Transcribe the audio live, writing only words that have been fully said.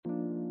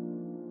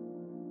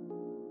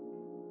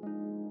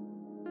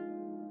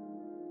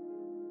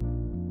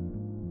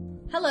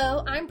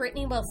Hello, I'm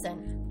Brittany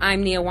Wilson.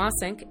 I'm Nia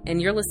Wasink,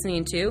 and you're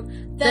listening to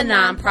The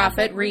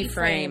Nonprofit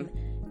Reframe.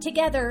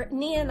 Together,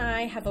 Nia and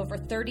I have over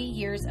 30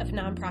 years of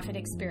nonprofit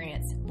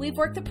experience. We've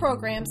worked the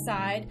program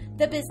side,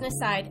 the business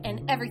side,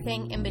 and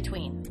everything in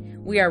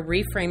between. We are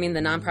reframing the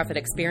nonprofit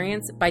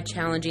experience by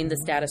challenging the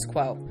status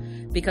quo,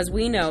 because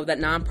we know that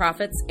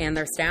nonprofits and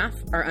their staff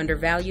are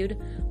undervalued,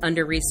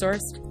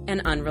 under-resourced,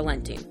 and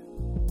unrelenting.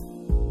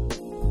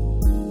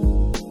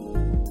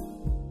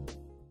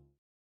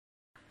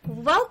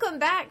 Welcome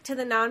back to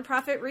the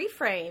Nonprofit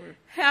Reframe.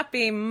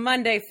 Happy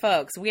Monday,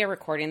 folks. We are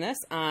recording this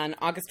on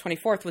August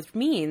 24th, which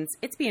means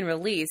it's being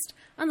released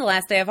on the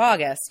last day of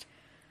August.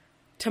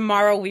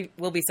 Tomorrow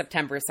will be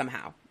September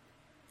somehow.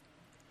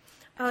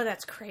 Oh,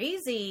 that's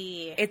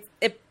crazy.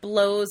 It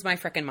blows my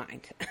frickin'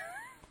 mind.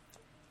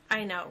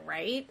 I know,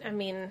 right? I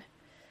mean,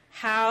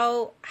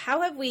 how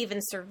have we even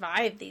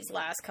survived these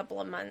last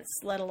couple of months,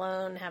 let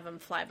alone have them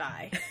fly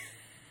by?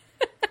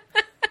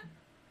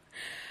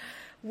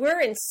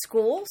 We're in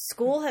school.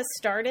 School has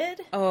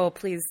started. Oh,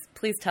 please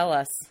tell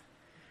us,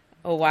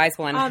 oh wise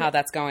one, how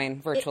that's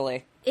going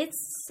virtually.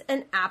 It's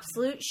an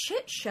absolute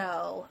shit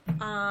show.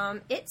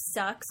 It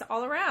sucks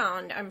all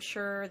around. I'm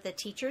sure the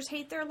teachers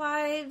hate their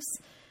lives.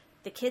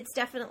 The kids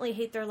definitely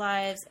hate their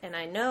lives. And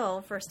I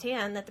know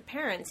firsthand that the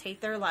parents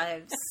hate their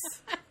lives.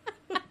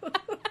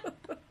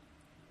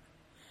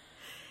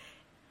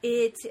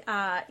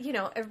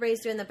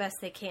 Everybody's doing the best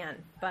they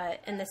can.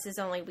 And this is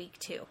only week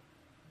 2.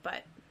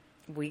 But...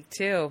 Week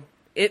 2.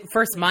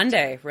 First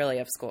Monday, really,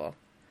 of school.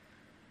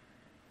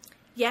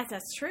 Yes,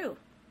 that's true.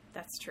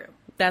 That's true.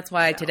 That's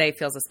why today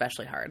feels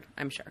especially hard,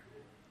 I'm sure.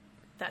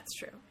 That's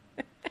true.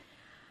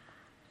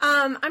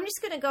 I'm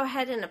just going to go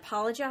ahead and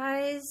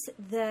apologize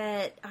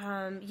that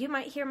you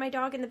might hear my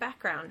dog in the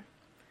background.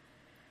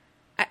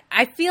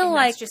 I feel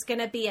like that's just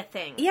going to be a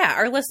thing. Yeah,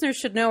 our listeners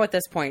should know at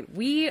this point.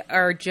 We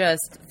are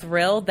just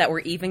thrilled that we're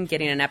even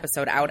getting an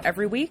episode out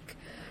every week.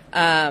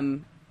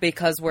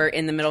 Because we're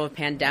in the middle of a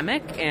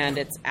pandemic and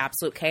it's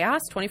absolute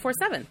chaos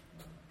 24/7.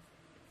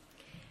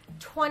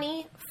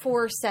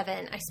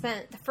 24/7. I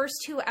spent the first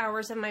 2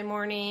 hours of my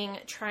morning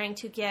trying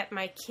to get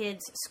my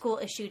kid's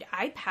school-issued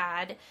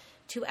iPad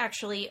to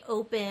actually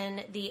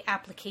open the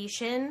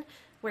application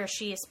where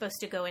she is supposed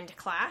to go into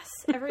class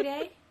every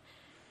day.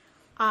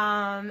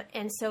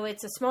 And so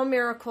it's a small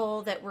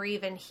miracle that we're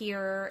even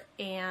here.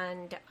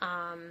 And,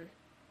 I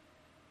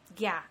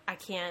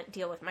can't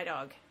deal with my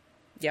dog.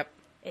 Yep.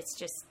 It's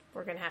just...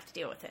 we're going to have to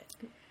deal with it.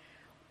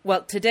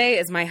 Well, today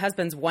is my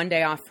husband's one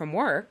day off from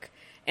work.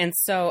 And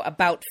so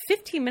about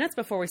 15 minutes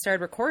before we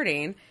started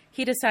recording,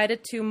 he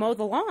decided to mow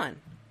the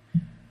lawn.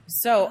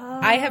 So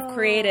I have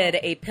created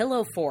a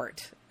pillow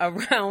fort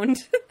around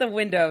the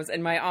windows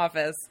in my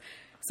office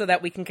so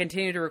that we can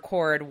continue to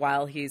record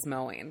while he's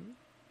mowing.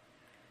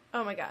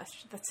 Oh my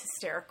gosh, that's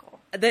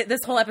hysterical.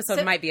 This whole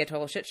episode might be a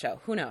total shit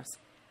show. Who knows?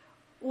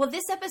 Well,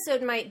 this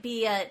episode might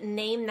be a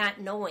name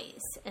that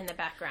noise in the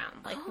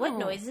background. Like, what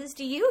noises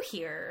do you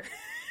hear?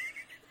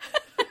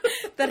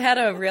 That had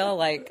a real,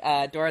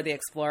 Dora the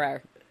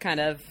Explorer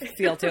kind of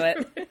feel to it.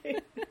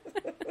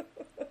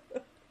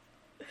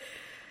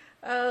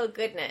 Oh,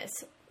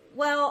 goodness.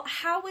 Well,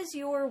 how was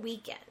your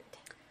weekend?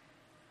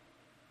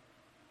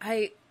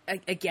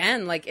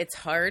 It's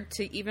hard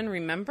to even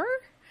remember.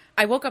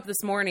 I woke up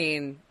this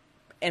morning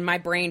and my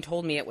brain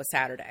told me it was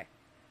Saturday.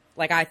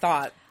 I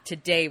thought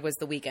today was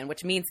the weekend,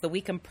 which means the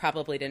weekend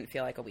probably didn't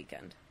feel like a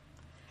weekend.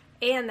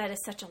 And that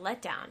is such a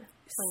letdown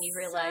when you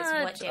realize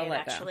what day it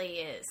actually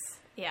is.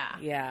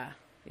 Yeah.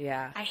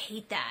 Yeah. I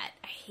hate that.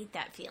 I hate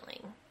that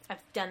feeling.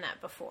 I've done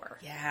that before.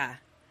 Yeah.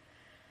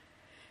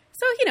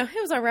 So, it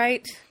was all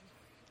right.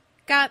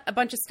 Got a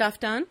bunch of stuff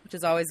done, which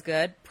is always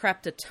good.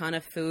 Prepped a ton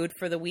of food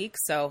for the week,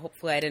 so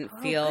hopefully I didn't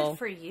feel good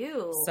for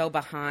you. So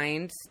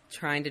behind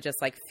trying to just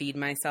feed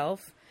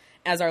myself.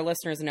 As our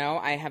listeners know,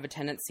 I have a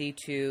tendency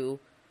to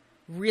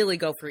really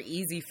go for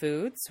easy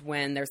foods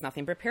when there's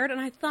nothing prepared,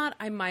 and I thought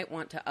I might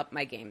want to up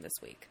my game this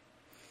week.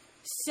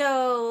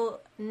 So,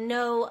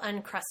 no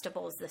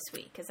Uncrustables this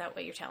week. Is that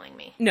what you're telling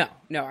me? No,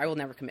 I will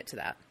never commit to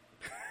that.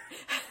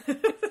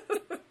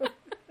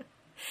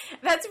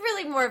 That's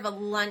really more of a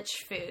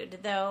lunch food,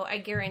 though I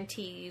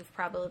guarantee you've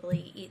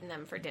probably eaten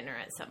them for dinner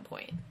at some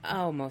point.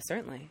 Oh, most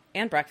certainly.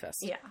 And breakfast.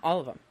 Yeah. All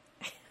of them.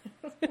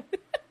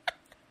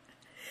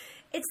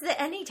 It's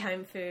the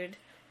anytime food.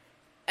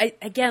 I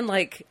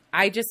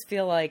just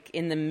feel like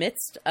in the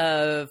midst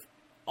of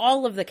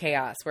all of the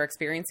chaos we're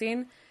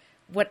experiencing,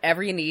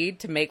 whatever you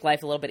need to make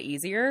life a little bit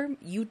easier,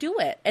 you do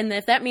it. And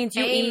if that means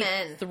you eat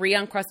 3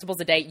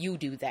 Uncrustables a day, you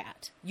do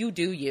that. You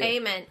do you.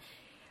 Amen.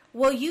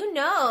 Well,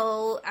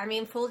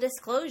 full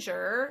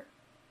disclosure,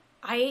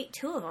 I ate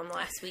 2 of them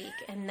last week,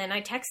 and then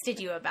I texted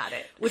you about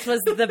it. Which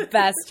was the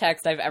best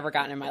text I've ever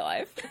gotten in my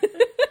life.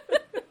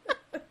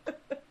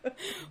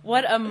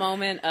 What a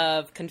moment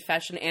of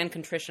confession and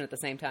contrition at the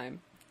same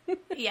time.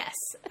 Yes,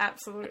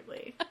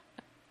 absolutely.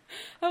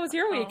 How was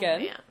your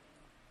weekend? It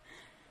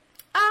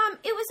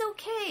was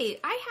okay.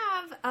 I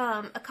have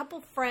a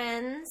couple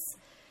friends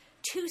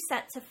 2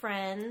 sets of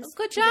friends. Oh,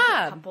 good 2 different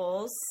job.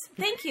 Couples.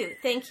 Thank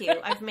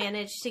you. I've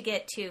managed to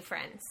get 2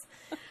 friends.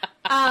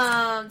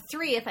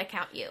 3 if I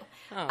count you.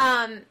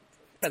 Oh,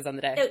 depends on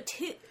the day. No,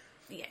 2.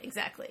 Yeah,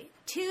 exactly.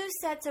 2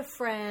 sets of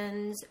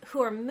friends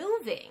who are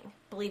moving,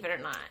 believe it or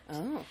not.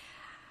 Oh.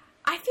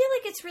 I feel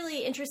like it's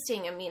really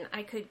interesting. I mean,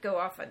 I could go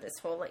off on this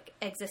whole like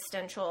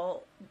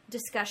existential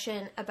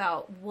discussion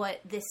about what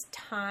this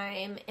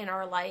time in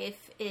our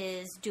life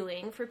is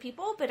doing for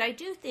people, but I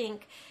do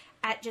think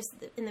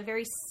in the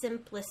very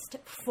simplest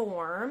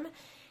form,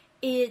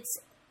 it's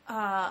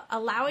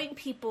allowing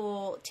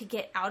people to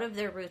get out of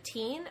their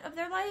routine of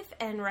their life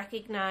and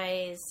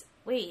recognize,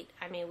 wait,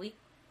 I mean, we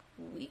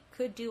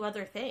could do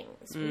other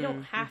things. We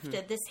don't have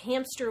to, this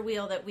hamster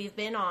wheel that we've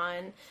been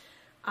on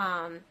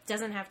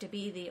doesn't have to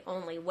be the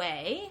only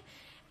way.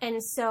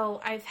 And so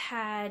I've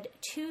had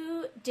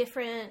 2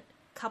 different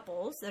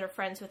couples that are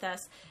friends with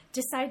us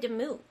decide to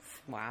move.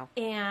 Wow.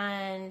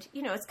 And,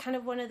 it's kind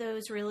of one of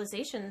those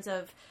realizations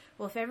of,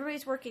 well, if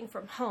everybody's working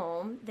from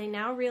home, they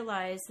now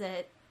realize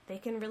that they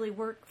can really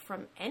work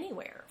from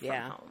anywhere from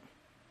home.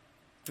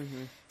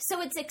 Mm-hmm.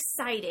 So it's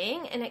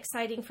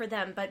exciting for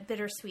them, but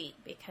bittersweet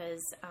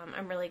because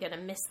I'm really going to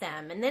miss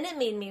them. And then it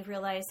made me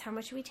realize how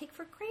much we take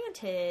for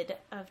granted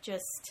of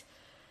just,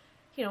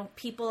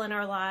 people in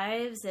our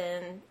lives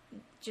and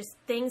just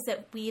things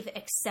that we've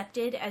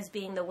accepted as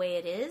being the way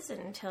it is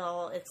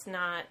until it's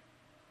not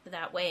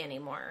that way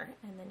anymore.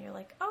 And then you're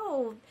like,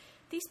 oh,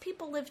 these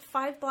people lived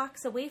 5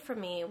 blocks away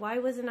from me. Why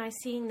wasn't I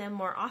seeing them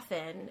more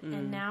often?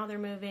 And now they're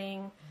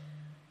moving,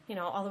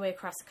 all the way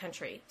across the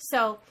country.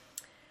 So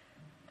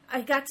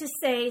I got to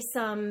say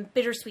some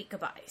bittersweet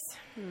goodbyes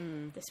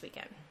this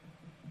weekend.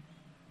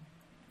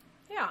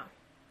 Yeah.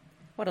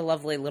 What a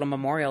lovely little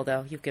memorial,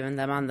 though, you've given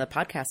them on the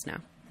podcast now.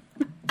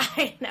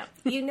 I know.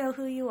 You know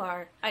who you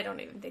are. I don't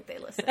even think they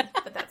listen,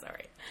 but that's all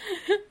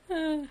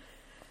right.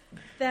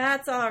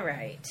 That's all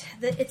right.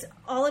 It's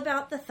all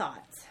about the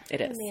thoughts.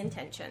 It is. And the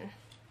intention.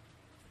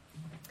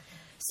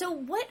 So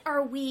what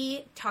are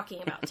we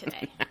talking about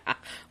today?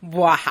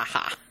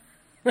 Wahaha.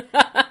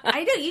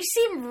 I know. You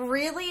seem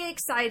really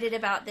excited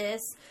about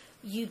this.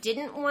 You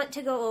didn't want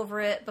to go over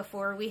it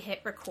before we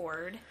hit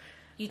record.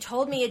 You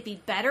told me it'd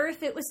be better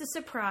if it was a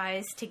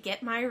surprise to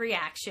get my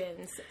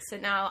reactions. So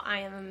now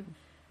I am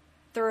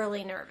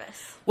thoroughly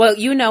nervous. Well,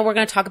 we're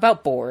going to talk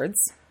about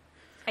boards.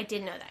 I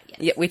didn't know that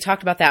yet. Yeah, we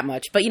talked about that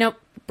much. But,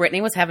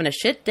 Brittany was having a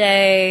shit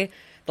day.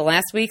 The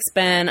last week's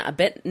been a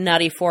bit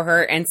nutty for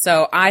her. And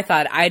so I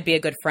thought I'd be a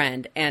good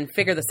friend and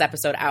figure this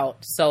episode out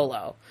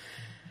solo.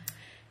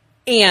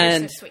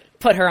 And so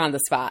put her on the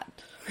spot.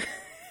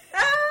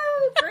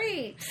 Oh,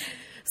 great.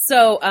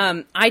 So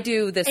I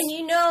do this.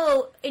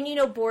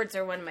 And boards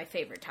are one of my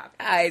favorite topics.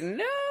 I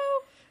know.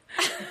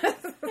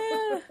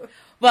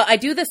 Well, I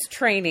do this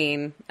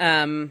training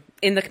in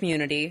the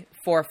community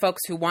for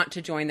folks who want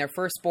to join their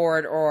first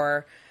board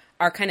or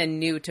are kind of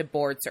new to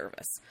board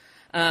service.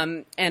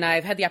 And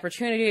I've had the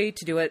opportunity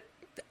to do it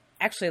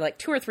actually like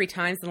 2 or 3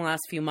 times in the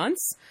last few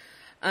months.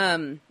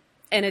 And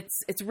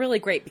it's really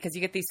great because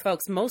you get these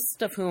folks,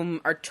 most of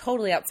whom are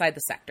totally outside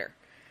the sector.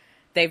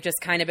 They've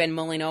just kind of been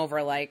mulling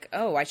over like,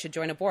 oh, I should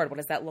join a board. What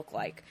does that look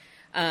like?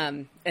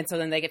 And so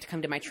then they get to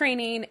come to my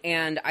training,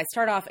 and I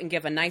start off and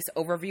give a nice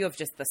overview of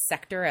just the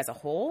sector as a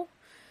whole,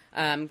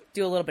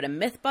 do a little bit of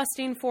myth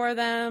busting for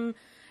them,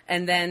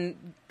 and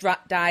then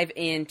dive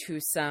into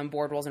some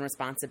board roles and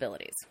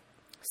responsibilities.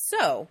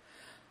 So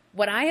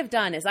what I have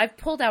done is I've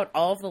pulled out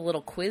all of the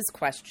little quiz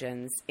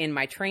questions in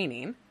my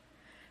training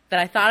that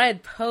I thought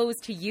I'd pose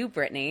to you,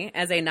 Brittany,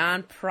 as a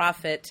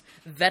nonprofit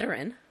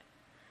veteran.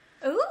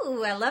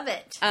 Ooh, I love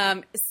it.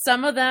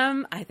 Some of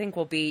them I think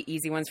will be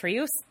easy ones for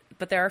you,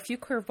 but there are a few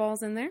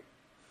curveballs in there.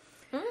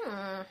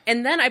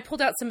 And then I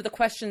pulled out some of the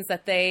questions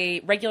that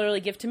they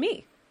regularly give to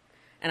me,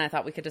 and I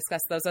thought we could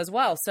discuss those as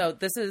well. So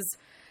this is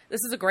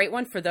a great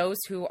one for those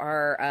who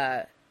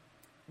are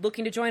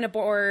looking to join a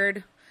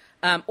board,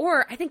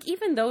 or I think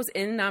even those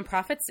in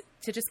nonprofits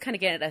to just kind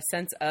of get a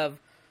sense of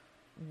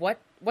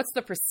what's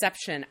the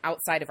perception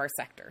outside of our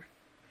sector,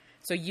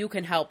 so you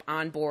can help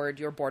onboard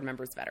your board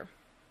members better.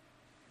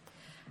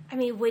 I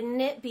mean,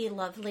 wouldn't it be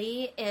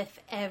lovely if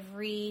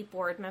every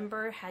board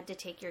member had to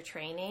take your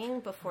training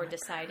before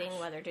deciding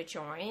whether to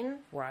join?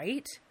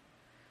 Right?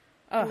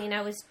 I mean,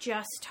 I was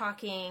just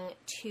talking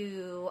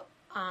to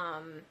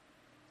an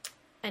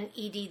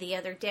ED the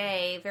other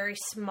day, very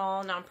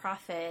small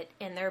nonprofit,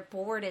 and their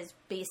board is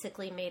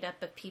basically made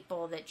up of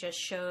people that just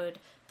showed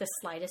the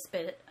slightest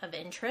bit of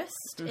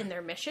interest in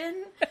their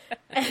mission.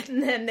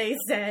 And then they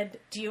said,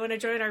 do you want to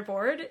join our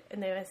board?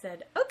 And they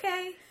said,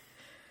 okay.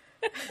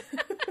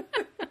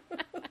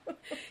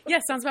 Yeah,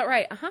 sounds about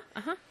right.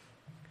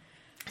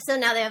 So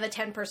now they have a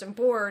 10-person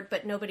board,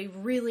 but nobody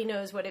really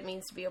knows what it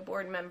means to be a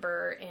board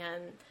member.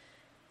 And,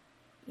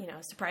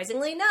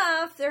 surprisingly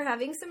enough, they're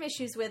having some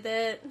issues with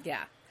it.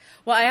 Yeah.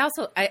 Well,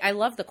 I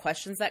love the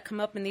questions that come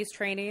up in these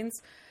trainings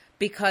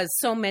because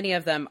so many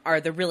of them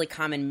are the really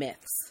common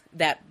myths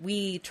that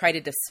we try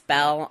to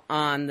dispel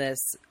on this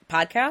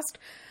podcast.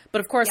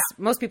 But of course,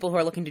 most people who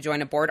are looking to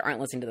join a board aren't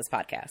listening to this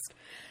podcast.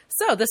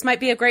 So this might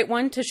be a great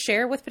one to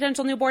share with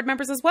potential new board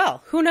members as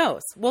well. Who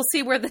knows? We'll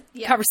see where the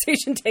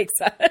conversation takes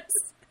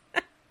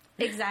us.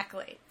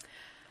 Exactly.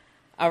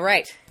 All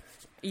right.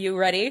 You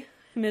ready,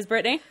 Ms.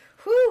 Brittany?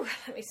 Whew,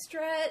 let me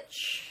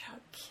stretch.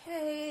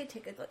 Okay,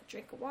 take a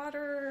drink of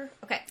water.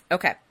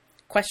 Okay.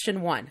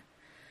 Question 1.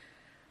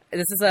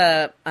 This is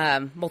a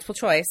multiple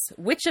choice.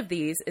 Which of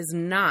these is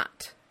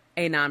not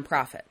a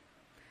nonprofit?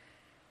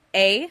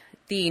 A,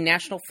 the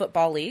National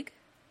Football League.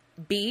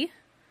 B,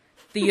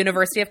 the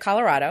University of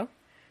Colorado.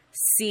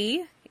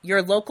 C,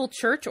 your local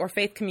church or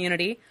faith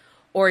community.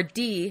 Or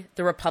D,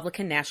 the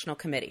Republican National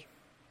Committee.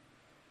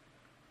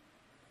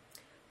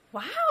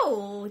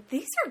 Wow,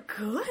 these are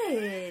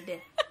good.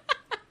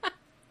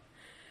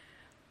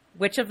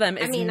 Which of them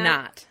is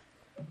not?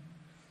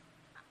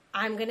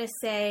 I'm going to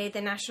say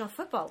the National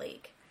Football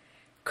League.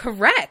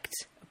 Correct.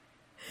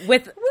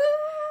 With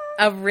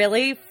a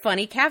really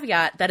funny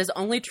caveat that is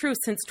only true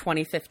since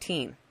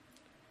 2015.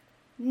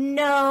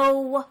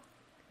 No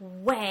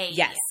way.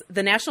 Yes.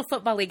 The National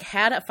Football League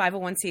had a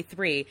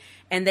 501c3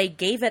 and they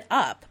gave it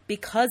up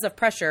because of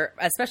pressure,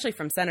 especially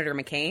from Senator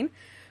McCain,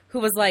 who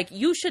was like,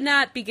 you should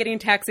not be getting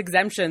tax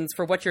exemptions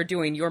for what you're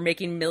doing. You're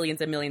making millions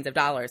and millions of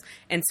dollars.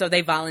 And so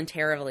they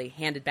voluntarily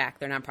handed back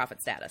their nonprofit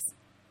status.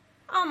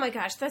 Oh my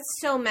gosh, that's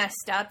so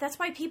messed up. That's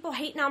why people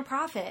hate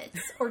nonprofits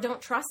or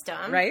don't trust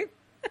them. Right?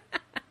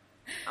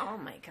 Oh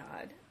my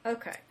God.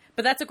 Okay.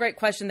 But that's a great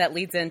question that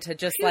leads into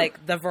just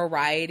like the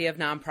variety of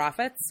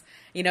nonprofits.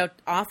 You know,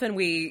 often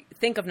we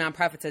think of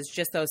nonprofits as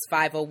just those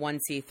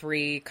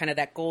 501c3, kind of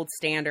that gold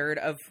standard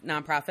of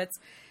nonprofits.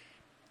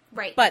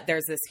 Right. But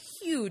there's this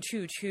huge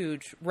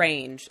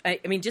range. I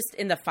mean, just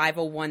in the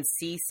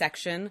 501c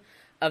section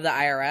of the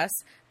IRS,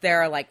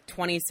 there are like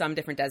 20 some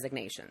different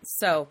designations.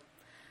 So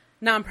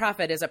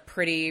nonprofit is a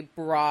pretty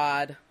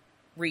broad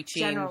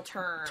reaching general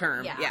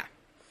term. Yeah.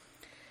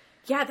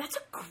 Yeah, that's a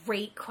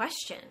great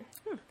question.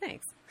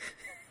 Thanks.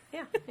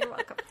 Yeah, you're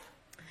welcome.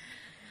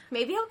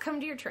 Maybe I'll come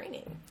to your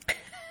training.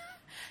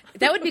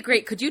 That would be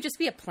great. Could you just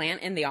be a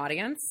plant in the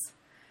audience?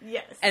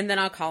 Yes. And then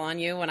I'll call on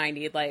you when I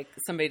need like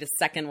somebody to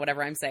second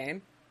whatever I'm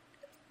saying.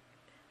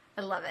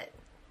 I love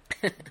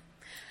it.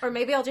 Or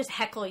maybe I'll just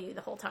heckle you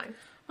the whole time.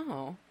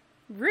 Oh,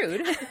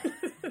 rude.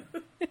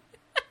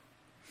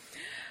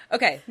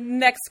 Okay,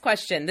 next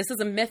question. This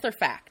is a myth or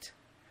fact.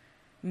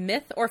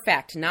 Myth or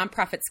fact,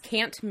 nonprofits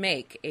can't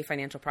make a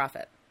financial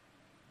profit.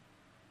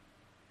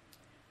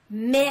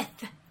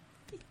 Myth.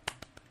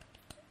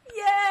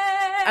 Yay!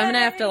 I'm going to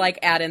have to like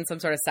add in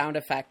some sort of sound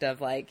effect of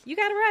like, you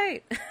got it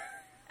right.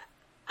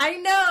 I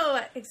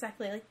know.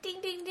 Exactly. Like ding,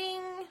 ding,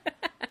 ding.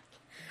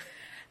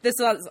 This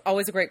is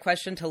always a great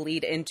question to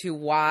lead into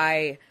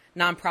why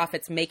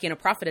nonprofits making a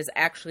profit is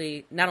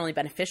actually not only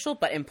beneficial,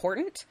 but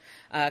important,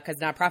 because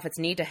nonprofits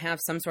need to have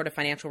some sort of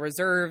financial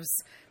reserves,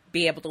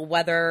 be able to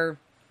weather,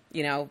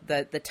 you know,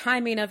 the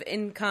timing of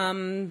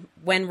income,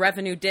 when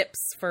revenue dips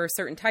for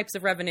certain types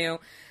of revenue,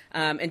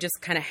 and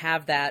just kind of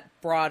have that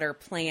broader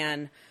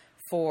plan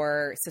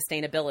for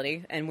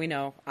sustainability. And we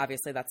know,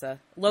 obviously, that's a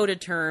loaded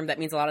term that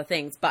means a lot of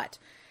things. But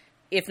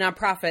if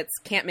nonprofits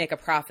can't make a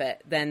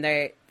profit, then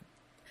they're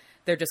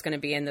just going to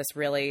be in this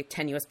really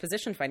tenuous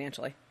position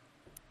financially.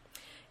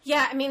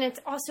 Yeah, I mean,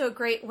 it's also a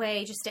great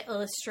way just to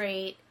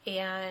illustrate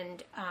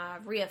and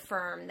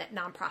reaffirm that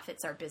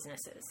nonprofits are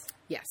businesses.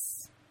 Yes.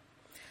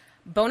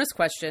 Bonus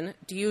question.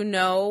 Do you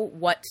know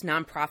what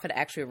nonprofit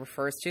actually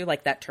refers to,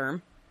 like that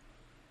term?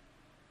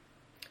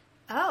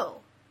 Oh.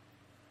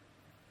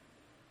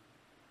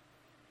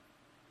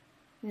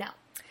 No.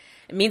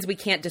 It means we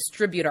can't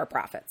distribute our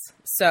profits.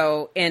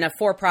 So in a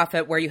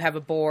for-profit where you have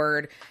a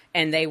board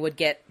and they would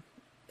get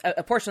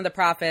a portion of the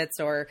profits,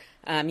 or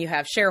you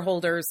have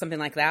shareholders, something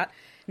like that.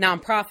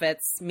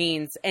 Nonprofits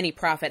means any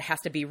profit has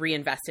to be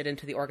reinvested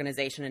into the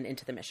organization and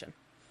into the mission.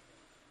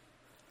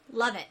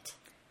 Love it.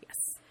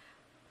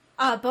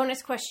 Yes.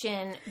 Bonus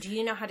question. Do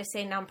you know how to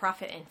say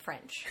nonprofit in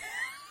French?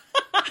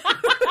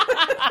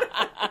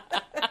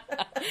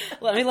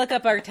 Let me look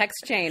up our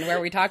text chain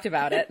where we talked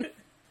about it.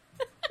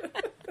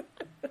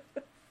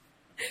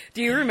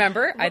 Do you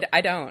remember?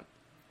 I don't.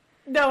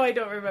 No, I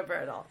don't remember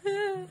at all.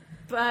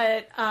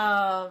 But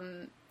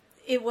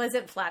it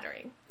wasn't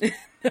flattering.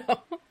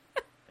 No.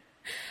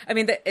 I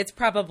mean, it's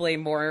probably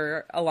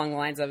more along the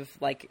lines of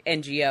like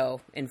NGO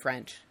in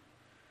French.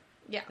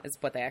 Yeah. Is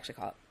what they actually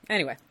call it.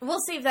 Anyway.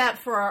 We'll save that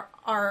for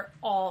our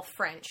all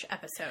French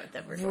episode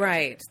that we're doing.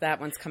 Right.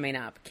 That one's coming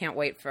up. Can't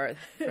wait for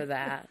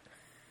that.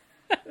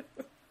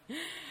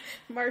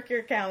 Mark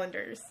your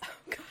calendars. Oh,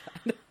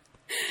 God.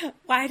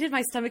 Why did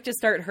my stomach just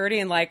start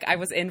hurting like I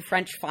was in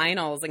French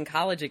finals in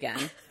college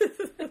again?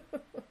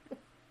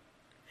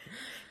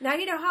 Now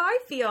you know how I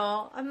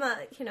feel. I'm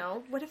like,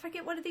 what if I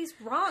get one of these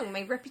wrong?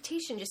 My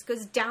reputation just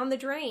goes down the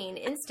drain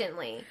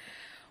instantly.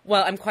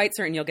 Well, I'm quite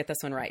certain you'll get this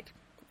one right.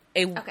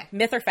 Okay.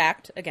 Myth or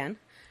fact, again,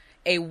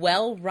 a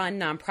well-run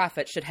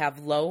nonprofit should have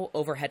low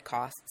overhead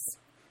costs.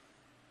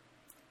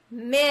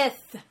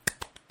 Myth.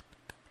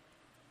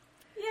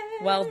 Yay.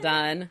 Well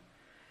done.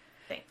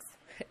 Thanks.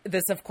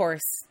 this, of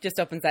course, just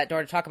opens that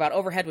door to talk about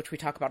overhead, which we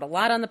talk about a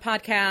lot on the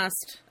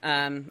podcast.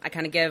 I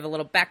kind of give a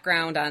little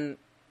background on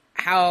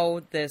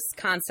how this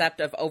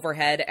concept of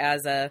overhead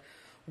as a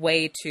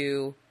way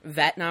to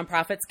vet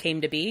nonprofits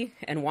came to be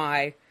and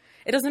why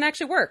it doesn't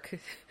actually work.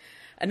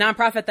 A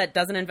nonprofit that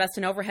doesn't invest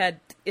in overhead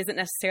isn't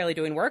necessarily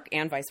doing work,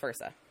 and vice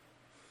versa.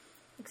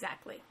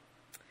 Exactly.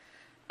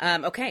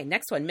 Okay,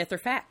 next one, myth or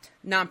fact.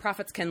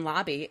 Nonprofits can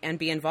lobby and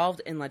be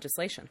involved in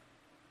legislation.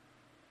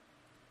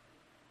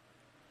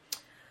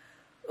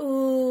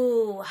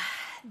 Ooh,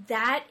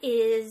 that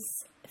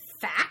is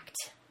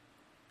fact.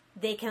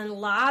 They can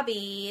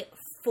lobby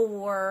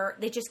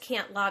they just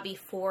can't lobby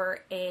for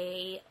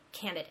a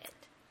candidate.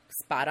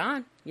 Spot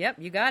on. Yep,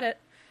 you got it.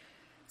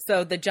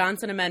 So the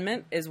Johnson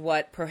Amendment is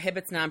what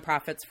prohibits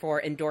nonprofits for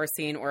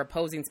endorsing or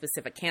opposing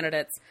specific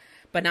candidates,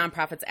 but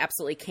nonprofits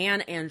absolutely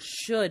can and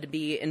should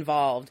be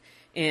involved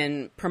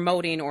in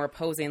promoting or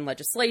opposing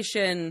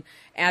legislation,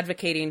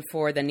 advocating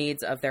for the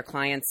needs of their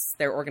clients,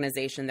 their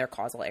organization, their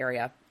causal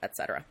area,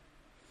 etc.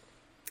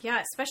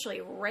 Yeah, especially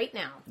right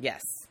now.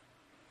 Yes.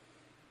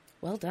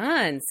 Well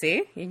done.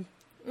 See? You're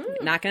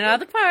knocking it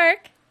out of the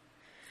park.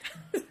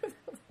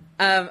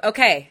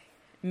 Okay.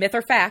 Myth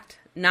or fact,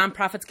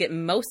 nonprofits get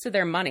most of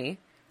their money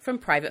from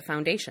private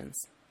foundations.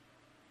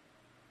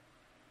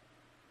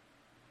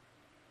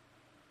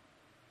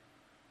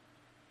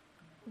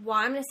 Well,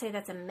 I'm going to say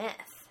that's a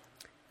myth.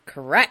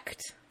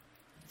 Correct.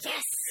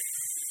 Yes!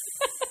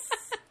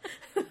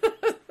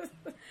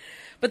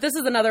 But this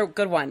is another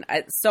good one.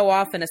 So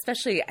often,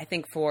 especially I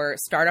think for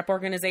startup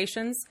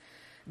organizations,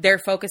 their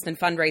focus in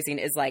fundraising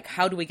is like,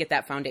 how do we get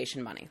that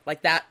foundation money?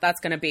 Like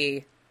that's going to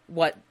be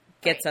what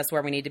gets us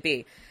where we need to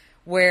be.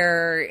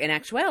 Where in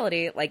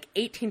actuality, like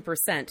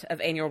 18% of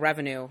annual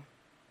revenue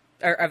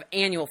or of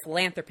annual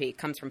philanthropy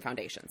comes from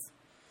foundations.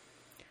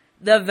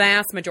 The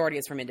vast majority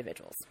is from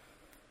individuals.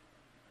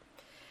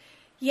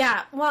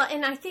 Yeah. Well,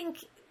 and I think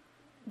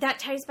that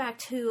ties back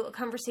to a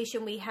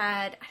conversation we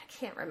had. I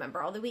can't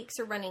remember. All the weeks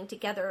are running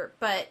together,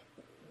 but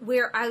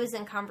where I was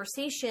in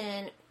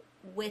conversation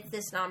with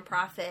this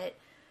nonprofit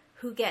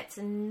who gets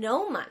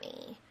no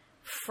money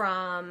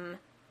from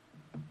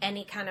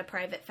any kind of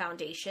private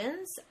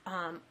foundations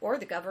or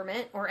the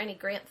government or any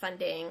grant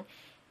funding.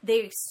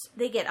 They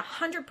get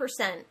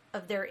 100%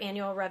 of their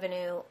annual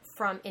revenue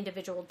from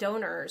individual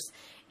donors,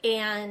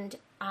 and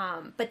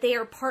but they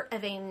are part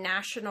of a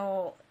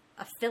national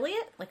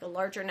affiliate, like a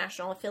larger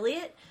national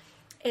affiliate.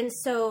 And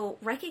so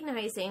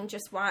recognizing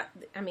just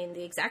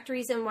the exact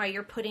reason why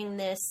you're putting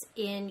this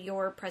in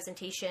your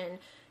presentation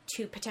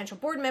to potential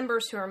board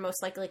members who are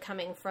most likely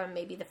coming from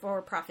maybe the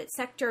for-profit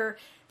sector,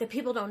 that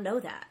people don't know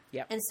that.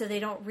 Yep. And so they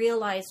don't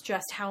realize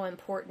just how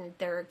important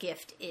their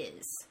gift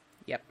is.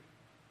 Yep.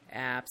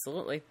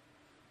 Absolutely.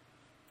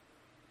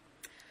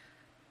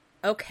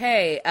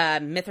 Okay.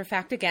 Myth or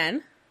fact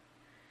again.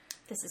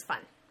 This is fun.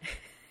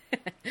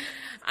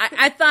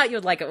 I thought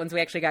you'd like it once we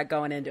actually got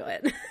going into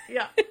it.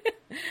 Yeah.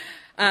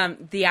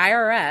 The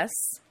IRS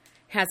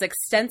has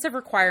extensive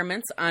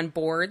requirements on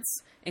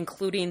boards,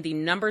 including the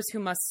number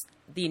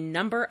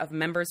of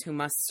members who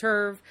must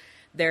serve,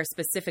 their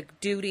specific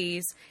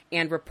duties,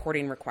 and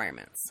reporting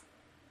requirements.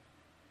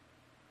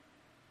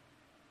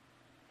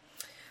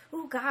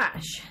 Oh,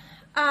 gosh.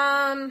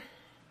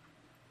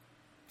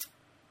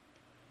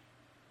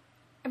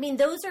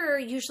 Those are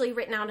usually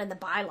written out in the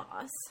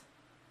bylaws.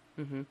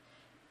 Mm-hmm.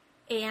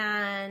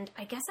 And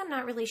I guess I'm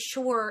not really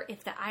sure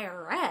if the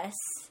IRS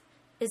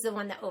is the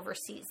one that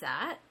oversees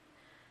that.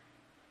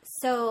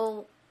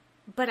 So,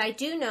 but I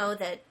do know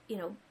that,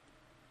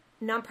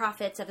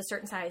 nonprofits of a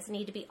certain size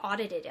need to be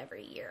audited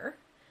every year.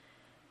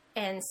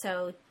 And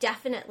so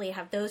definitely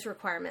have those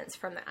requirements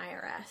from the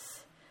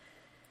IRS.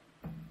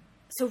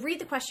 So read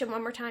the question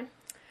one more time.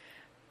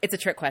 It's a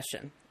trick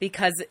question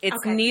because it's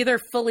Okay. neither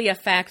fully a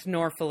fact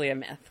nor fully a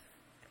myth.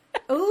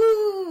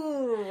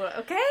 Ooh,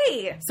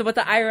 okay. So what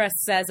the IRS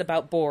says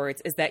about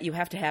boards is that you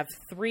have to have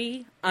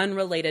 3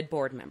 unrelated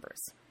board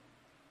members.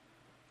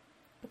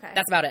 Okay.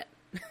 That's about it.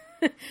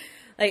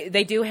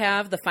 They do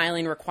have the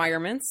filing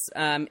requirements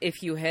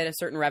if you hit a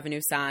certain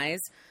revenue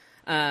size,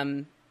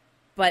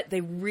 but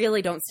they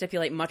really don't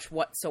stipulate much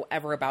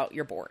whatsoever about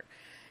your board.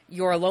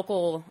 Your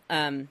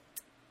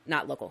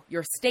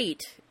your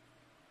state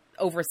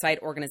oversight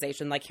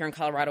organization, like here in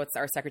Colorado, it's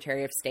our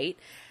Secretary of State.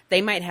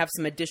 They might have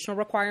some additional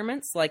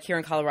requirements. Like here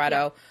in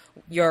Colorado,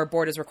 your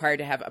board is required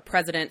to have a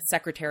president,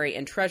 secretary,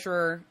 and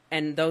treasurer,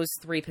 and those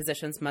 3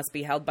 positions must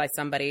be held by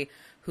somebody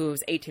who's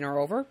 18 or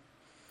over.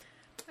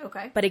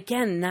 Okay. But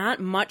again, not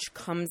much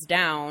comes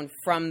down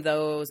from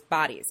those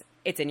bodies.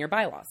 It's in your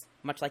bylaws,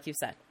 much like you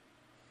said.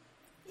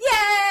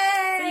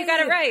 Yay! So you got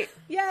it right.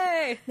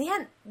 Yay!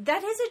 Man,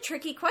 that is a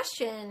tricky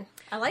question.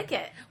 I like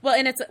it. Well,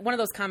 and it's one of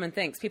those common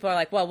things. People are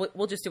like, well,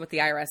 we'll just do what the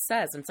IRS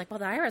says. And it's like, well,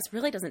 the IRS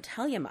really doesn't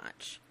tell you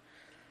much.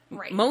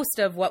 Right. Most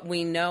of what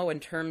we know in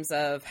terms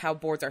of how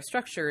boards are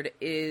structured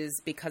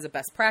is because of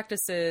best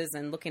practices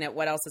and looking at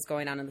what else is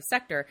going on in the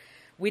sector.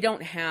 We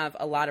don't have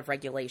a lot of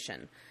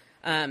regulation.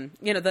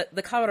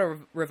 The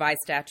Colorado Revised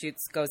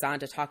Statutes goes on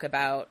to talk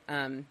about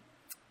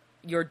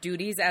your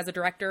duties as a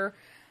director.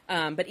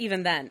 But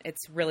even then,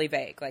 it's really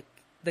vague. Like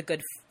the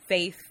good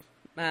faith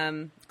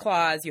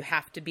clause, you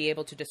have to be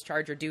able to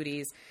discharge your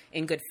duties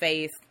in good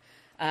faith.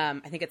 I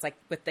think it's like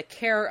with the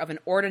care of an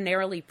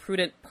ordinarily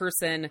prudent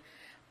person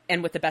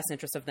and with the best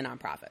interest of the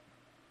nonprofit.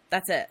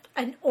 That's it.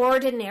 An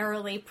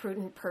ordinarily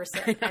prudent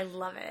person. I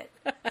love it.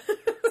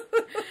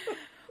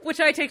 Which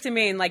I take to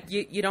mean like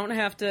you don't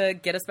have to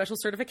get a special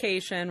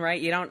certification,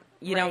 right? You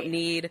don't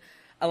need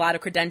a lot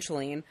of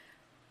credentialing.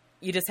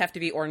 You just have to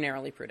be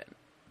ordinarily prudent.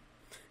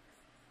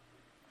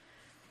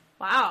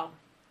 Wow.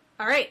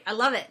 All right. I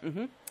love it.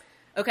 Mm-hmm.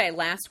 Okay.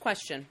 Last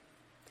question.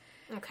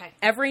 Okay.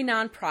 Every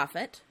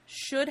nonprofit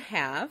should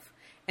have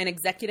an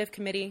executive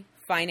committee,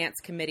 finance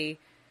committee,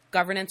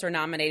 governance or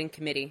nominating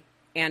committee,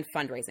 and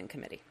fundraising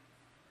committee.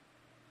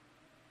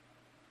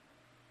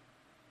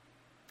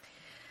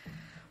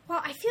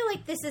 Well, I feel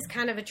like this is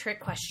kind of a trick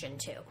question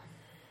too.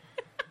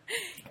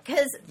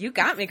 Because you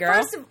got me,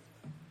 girl.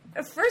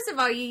 First of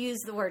all, you use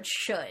the word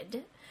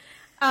should.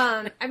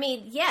 I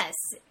mean, yes,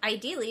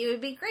 ideally it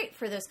would be great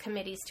for those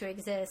committees to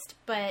exist,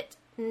 but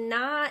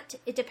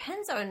it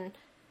depends on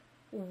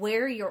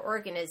where your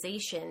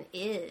organization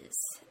is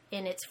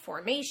in its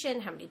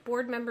formation, how many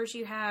board members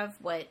you have,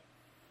 what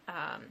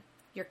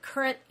your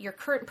current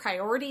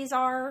priorities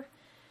are.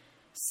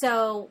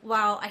 So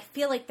while I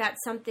feel like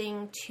that's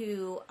something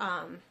to,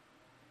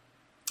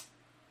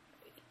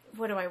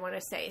 what do I want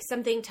to say?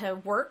 Something to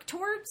work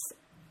towards,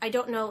 I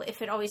don't know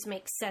if it always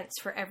makes sense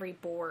for every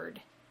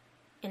board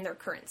in their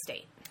current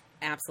state.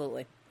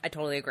 Absolutely. I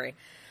totally agree.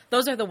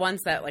 Those are the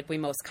ones that like we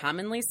most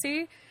commonly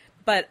see.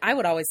 But I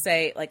would always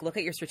say, like, look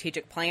at your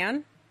strategic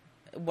plan,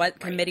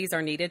 what committees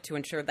are needed to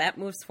ensure that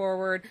moves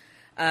forward.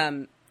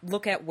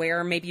 Look at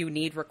where maybe you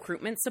need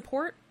recruitment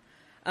support.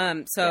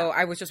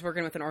 I was just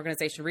working with an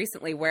organization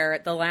recently where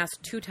the last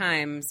 2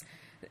 times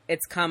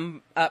it's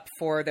come up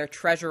for their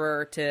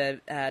treasurer to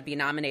be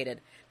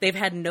nominated, they've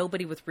had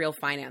nobody with real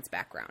finance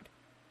background.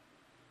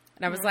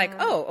 And I was like,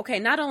 oh, okay,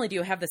 not only do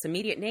you have this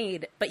immediate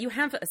need, but you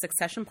have a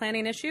succession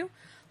planning issue.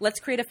 Let's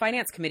create a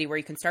finance committee where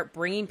you can start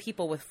bringing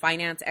people with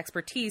finance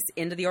expertise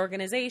into the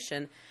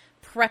organization,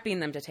 prepping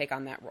them to take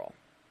on that role.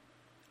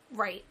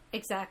 Right,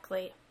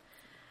 exactly.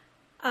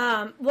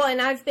 And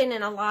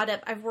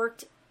I've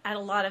worked at a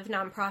lot of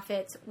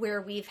nonprofits where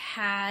we've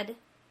had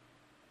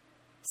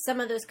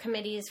some of those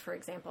committees. For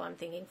example, I'm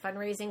thinking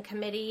fundraising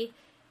committee.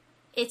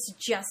 It's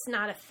just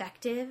not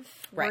effective.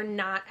 Right. We're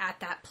not at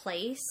that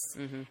place.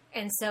 Mm-hmm.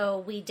 And so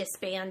we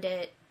disband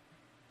it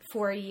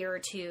for a year or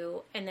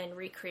 2 and then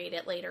recreate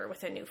it later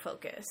with a new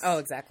focus. Oh,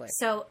 exactly.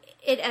 So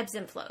it ebbs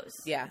and flows.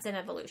 Yeah. It's an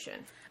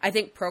evolution. I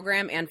think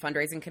program and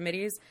fundraising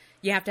committees,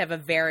 you have to have a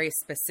very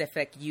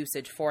specific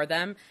usage for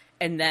them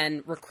and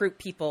then recruit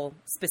people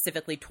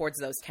specifically towards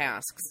those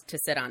tasks to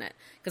sit on it.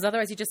 Because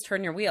otherwise you just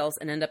turn your wheels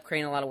and end up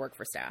creating a lot of work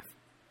for staff.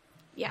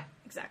 Yeah,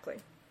 exactly.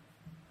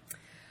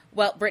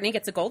 Well, Brittany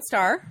gets a gold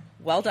star.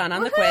 Well done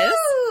on the quiz.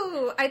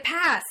 I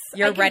pass.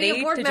 You're ready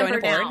to join a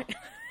board.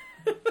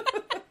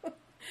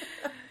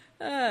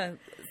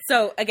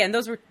 So again,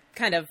 those were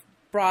kind of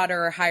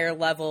broader, higher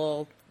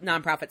level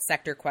nonprofit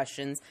sector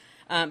questions.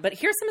 But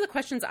here's some of the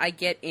questions I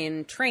get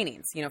in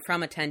trainings,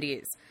 from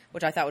attendees,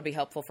 which I thought would be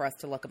helpful for us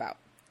to look about.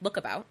 Let's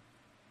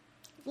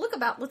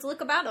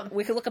look about them.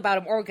 We could look about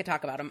them or we could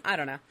talk about them. I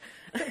don't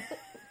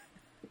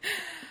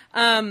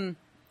know.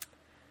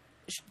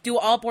 Do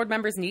all board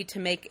members need to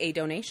make a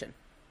donation?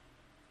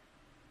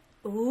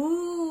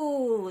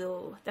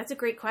 Ooh, that's a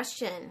great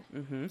question.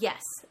 Mm-hmm.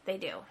 Yes, they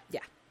do. Yeah.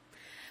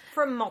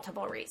 For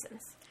multiple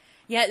reasons.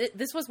 Yeah,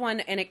 this was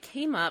one, and it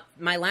came up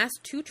my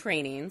last 2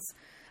 trainings.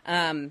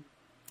 And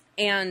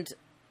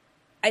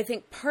I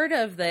think part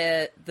of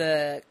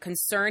the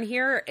concern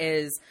here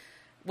is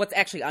what's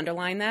actually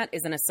underlying that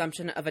is an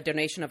assumption of a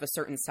donation of a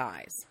certain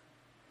size.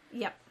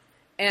 Yep.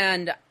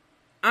 And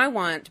I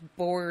want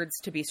boards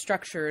to be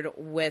structured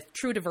with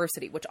true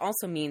diversity, which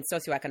also means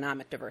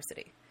socioeconomic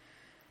diversity.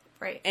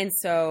 Right. And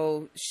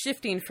so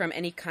shifting from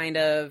any kind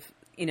of,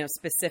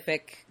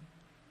 specific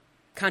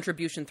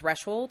contribution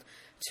threshold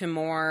to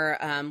more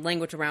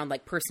language around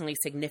like personally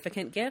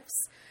significant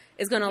gifts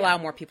is going to allow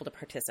more people to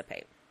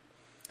participate.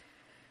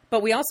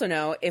 But we also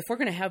know if we're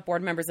going to have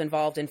board members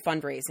involved in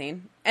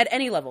fundraising at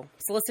any level,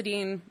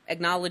 soliciting,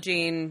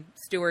 acknowledging,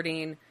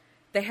 stewarding,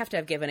 they have to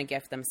have given a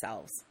gift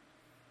themselves.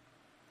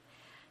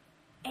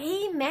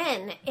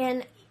 Amen.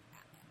 And,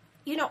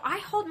 I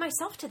hold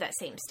myself to that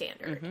same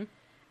standard. Mm-hmm.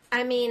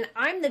 I mean,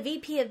 I'm the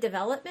VP of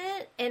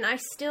development, and I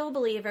still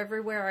believe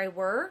everywhere I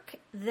work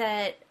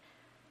that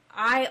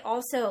I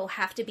also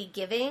have to be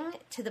giving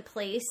to the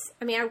place.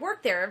 I mean, I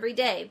work there every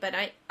day, but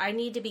I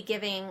need to be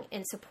giving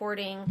and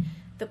supporting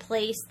the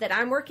place that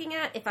I'm working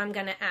at if I'm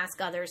going to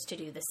ask others to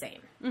do the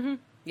same. Mm-hmm.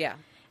 Yeah.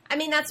 I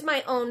mean, that's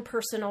my own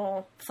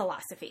personal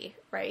philosophy,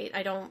 right?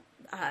 I don't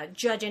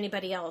judge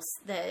anybody else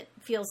that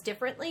feels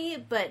differently,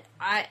 but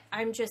I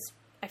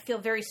feel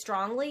very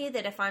strongly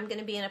that if I'm going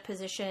to be in a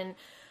position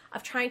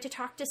of trying to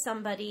talk to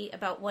somebody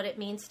about what it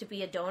means to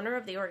be a donor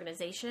of the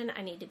organization,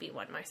 I need to be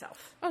one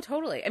myself. Oh,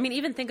 totally. I mean,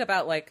 even think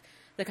about like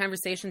the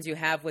conversations you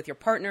have with your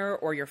partner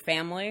or your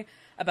family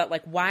about,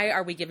 like, why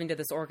are we giving to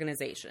this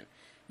organization?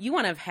 You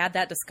want to have had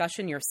that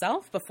discussion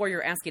yourself before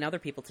you're asking other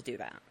people to do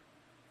that.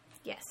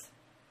 Yes.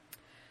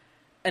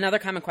 Another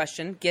common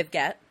question, give,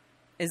 get.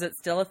 Is it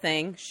still a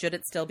thing? Should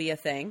it still be a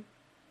thing?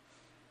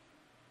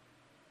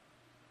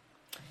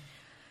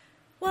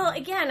 Well,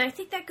 again, I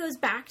think that goes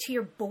back to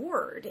your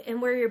board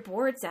and where your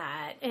board's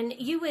at. And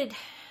you would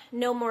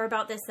know more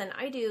about this than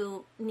I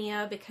do,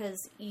 Nia,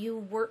 because you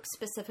work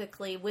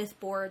specifically with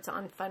boards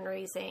on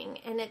fundraising.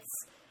 And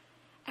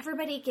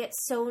everybody gets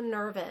so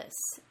nervous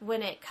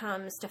when it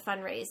comes to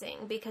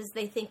fundraising because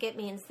they think it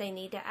means they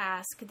need to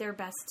ask their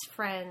best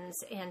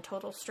friends and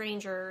total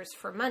strangers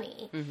for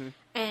money. Mm-hmm.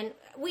 And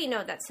we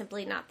know that's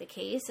simply not the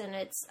case, and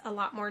it's a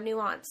lot more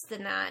nuanced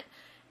than that.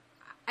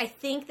 I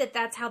think that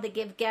that's how the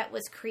Give Get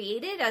was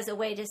created, as a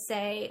way to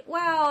say,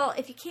 well,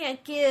 if you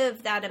can't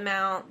give that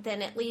amount,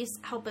 then at least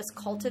help us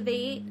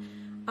cultivate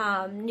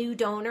new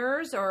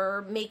donors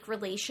or make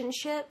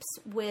relationships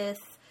with,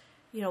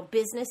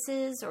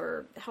 businesses,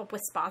 or help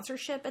with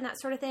sponsorship and that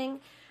sort of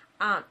thing.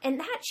 And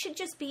that should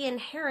just be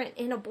inherent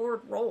in a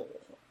board role.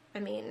 I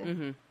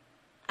mean,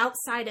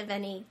 outside of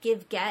any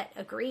Give-Get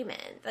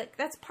agreement, like,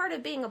 that's part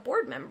of being a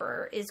board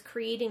member, is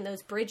creating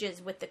those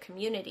bridges with the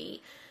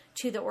community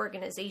to the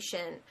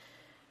organization.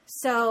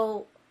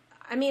 So,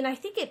 I mean, I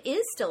think it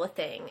is still a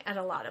thing at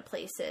a lot of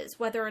places.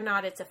 Whether or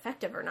not it's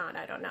effective or not,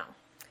 I don't know.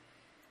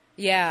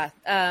 Yeah.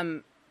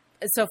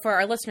 So for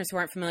our listeners who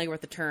aren't familiar with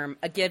the term,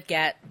 a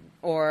give-get,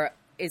 or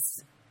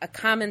is a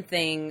common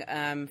thing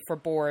for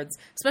boards,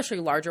 especially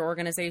larger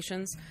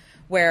organizations,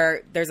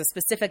 where there's a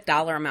specific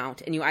dollar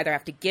amount and you either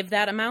have to give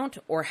that amount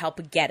or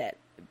help get it,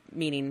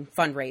 meaning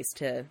fundraise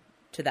to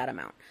that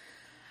amount.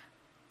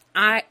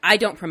 I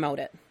don't promote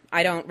it.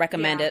 I don't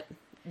recommend it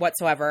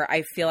whatsoever.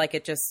 I feel like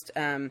it just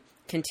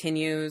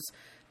continues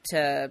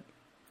to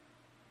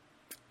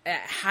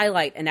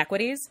highlight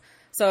inequities.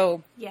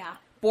 So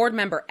board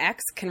member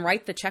X can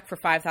write the check for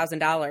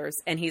 $5,000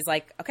 and he's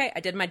like, okay, I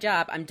did my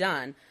job, I'm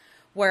done.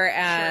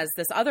 Whereas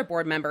this other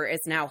board member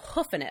is now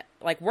hoofing it,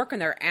 like working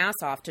their ass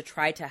off to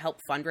try to help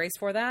fundraise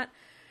for that.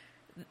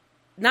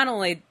 Not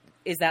only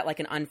is that like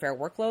an unfair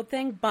workload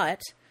thing,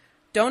 but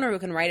donor who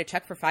can write a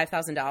check for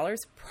 $5,000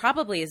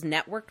 probably is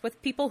networked with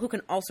people who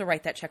can also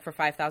write that check for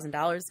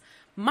 $5,000,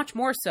 much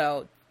more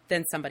so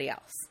than somebody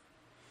else.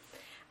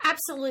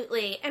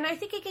 Absolutely. And I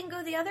think it can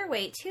go the other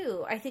way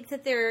too. I think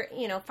that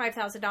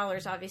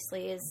 $5,000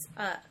 obviously is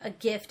a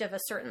gift of a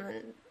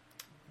certain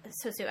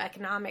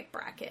socioeconomic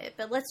bracket,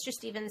 but let's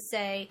just even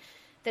say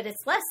that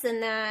it's less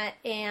than that,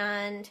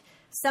 and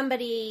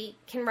somebody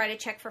can write a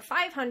check for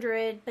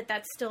 $500, but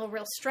that's still a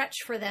real stretch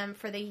for them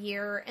for the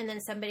year. And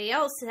then somebody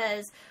else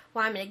says,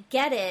 well, I'm going to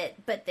get it,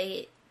 but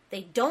they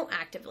don't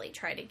actively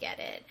try to get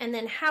it. And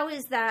then how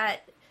is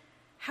that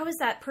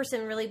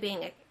person really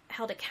being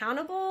held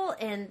accountable?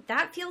 And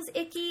that feels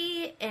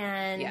icky.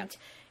 And,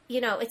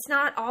 it's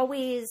not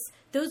always,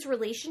 those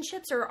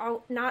relationships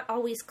are not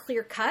always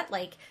clear cut.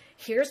 Like,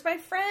 here's my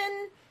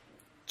friend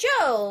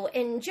Joe,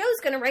 and Joe's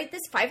going to write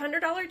this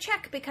 $500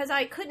 check because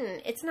I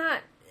couldn't. It's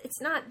not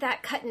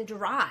that cut and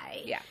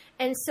dry. Yeah.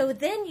 And so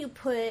then you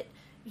put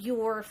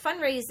your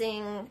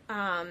fundraising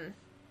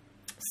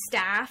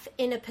staff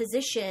in a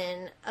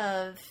position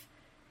of,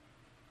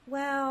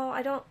 well,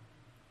 I don't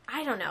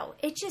know.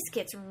 It just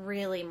gets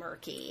really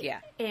murky. Yeah.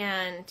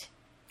 And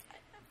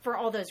for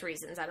all those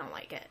reasons, I don't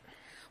like it.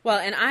 Well,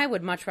 and I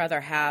would much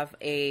rather have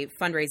a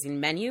fundraising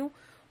menu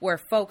where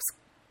folks,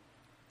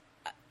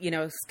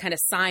 kind of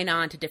sign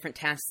on to different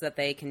tasks that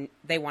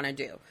they want to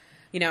do.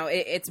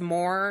 It's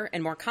more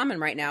and more common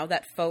right now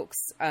that folks,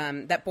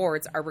 that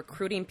boards are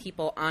recruiting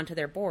people onto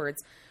their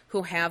boards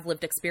who have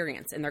lived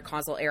experience in their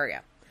causal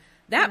area.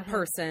 That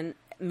person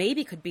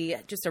maybe could be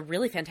just a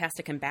really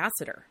fantastic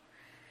ambassador.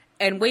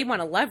 And we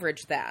want to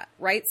leverage that,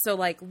 right? So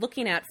like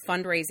looking at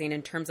fundraising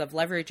in terms of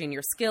leveraging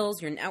your skills,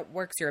 your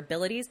networks, your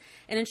abilities,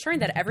 and ensuring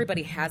that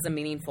everybody has a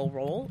meaningful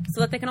role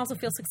so that they can also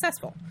feel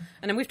successful.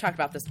 And then we've talked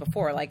about this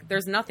before, like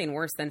there's nothing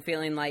worse than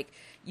feeling like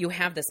you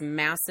have this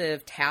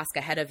massive task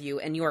ahead of you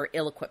and you are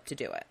ill-equipped to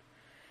do it.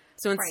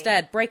 So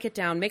instead, break it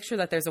down, make sure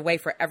that there's a way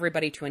for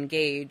everybody to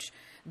engage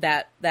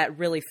that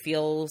really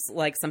feels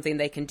like something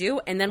they can do,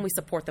 and then we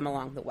support them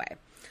along the way.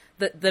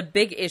 The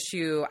big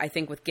issue, I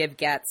think, with Give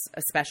Gets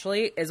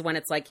especially is when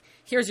it's like,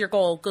 here's your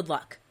goal, good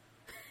luck.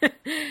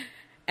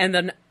 And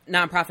the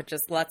nonprofit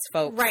just lets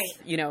folks,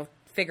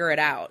 figure it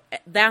out.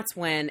 That's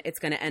when it's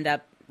going to end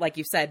up, like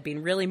you said,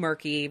 being really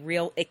murky,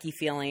 real icky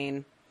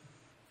feeling.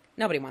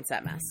 Nobody wants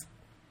that mess.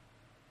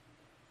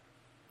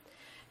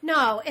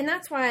 No, and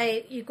that's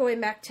why you're going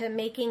back to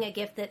making a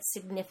gift that's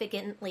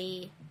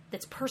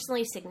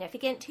personally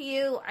significant to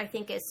you, I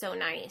think is so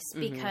nice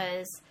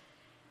because,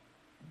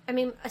 I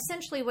mean,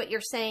 essentially what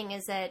you're saying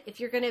is that if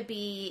you're going to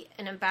be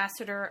an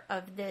ambassador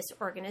of this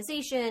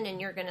organization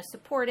and you're going to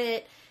support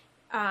it,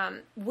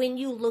 when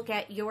you look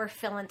at your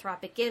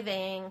philanthropic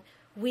giving,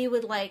 we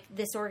would like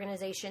this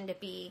organization to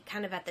be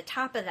kind of at the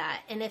top of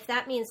that. And if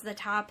that means the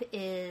top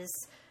is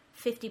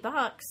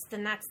 $50,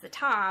 then that's the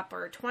top,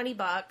 or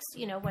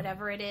 $20,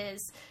 whatever it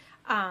is.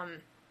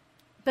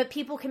 But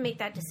people can make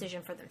that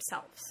decision for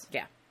themselves.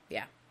 Yeah.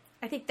 Yeah.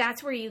 I think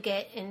that's where you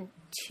get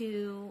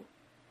into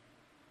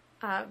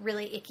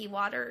really icky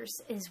waters,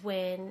 is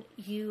when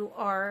you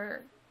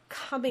are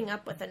coming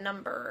up with a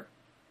number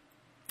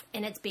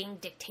and it's being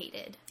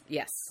dictated.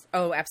 Yes.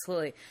 Oh,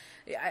 absolutely.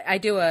 I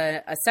do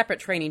a separate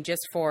training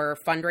just for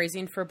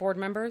fundraising for board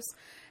members.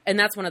 And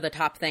that's one of the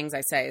top things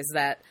I say, is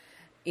that,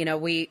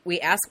 we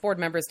ask board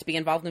members to be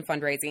involved in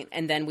fundraising,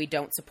 and then we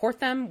don't support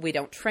them. We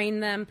don't train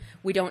them.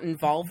 We don't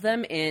involve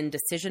them in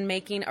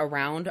decision-making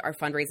around our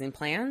fundraising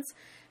plans.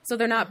 So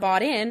they're not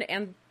bought in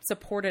and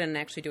supported in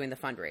actually doing the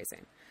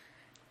fundraising.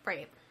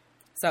 Right.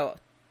 So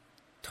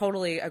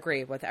totally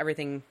agree with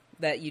everything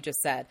that you just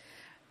said.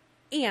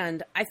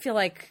 And I feel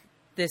like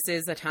this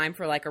is a time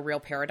for like a real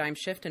paradigm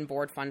shift in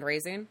board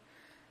fundraising.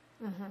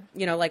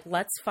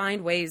 Let's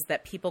find ways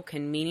that people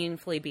can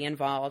meaningfully be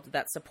involved,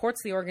 that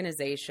supports the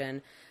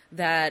organization,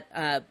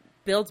 that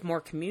builds more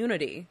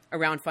community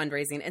around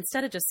fundraising,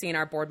 instead of just seeing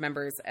our board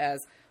members as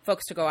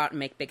folks to go out and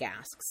make big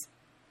asks.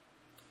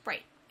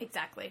 Right.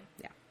 Exactly.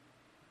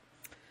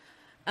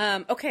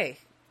 Yeah. Okay.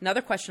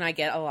 Another question I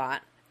get a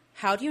lot.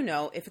 How do you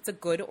know if it's a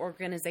good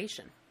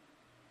organization?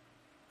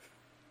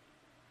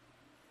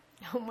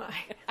 Oh my.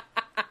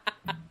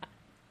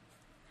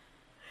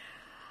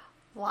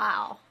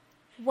 Wow.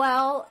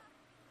 Well,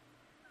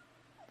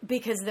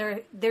 because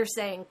they're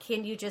saying,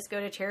 can you just go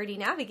to Charity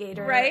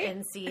Navigator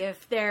and see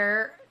if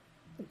they're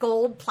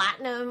gold,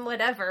 platinum,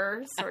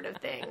 whatever sort of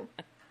thing?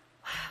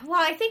 Well,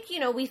 I think,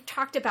 we've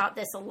talked about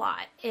this a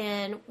lot,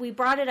 and we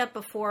brought it up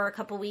before a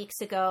couple weeks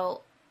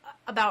ago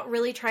about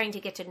really trying to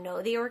get to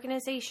know the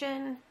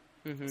organization.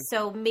 Mm-hmm.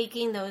 So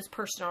making those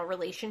personal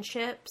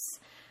relationships.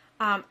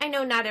 I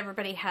know not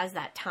everybody has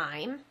that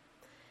time.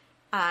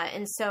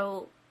 And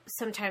so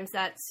sometimes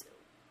that's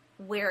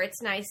where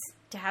it's nice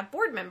to have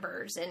board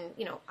members. And,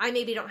 I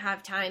maybe don't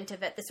have time to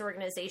vet this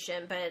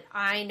organization, but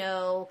I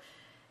know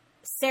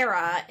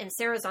Sarah, and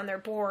Sarah's on their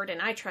board, and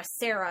I trust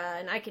Sarah,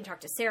 and I can talk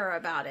to Sarah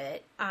about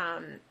it.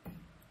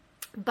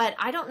 But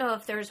I don't know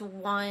if there's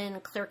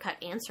one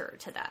clear-cut answer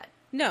to that.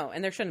 No,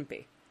 and there shouldn't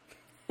be.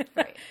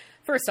 Right.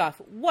 First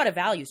off, what a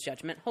values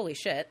judgment. Holy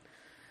shit.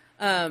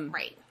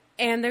 Right.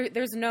 And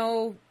there's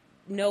no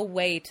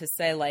way to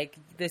say, like,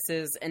 this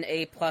is an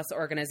A+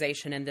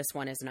 organization and this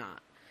one is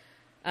not.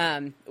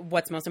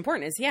 What's most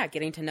important is,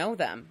 getting to know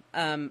them,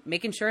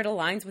 making sure it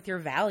aligns with your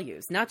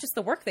values, not just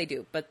the work they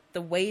do, but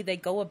the way they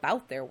go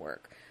about their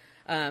work.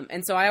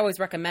 And so I always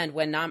recommend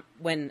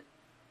when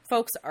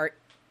folks are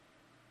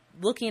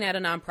looking at a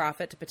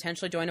nonprofit to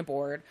potentially join a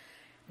board,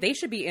 they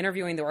should be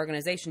interviewing the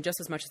organization just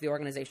as much as the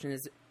organization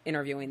is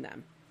interviewing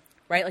them,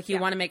 right? Like, you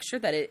want to make sure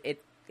that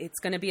it's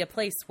going to be a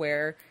place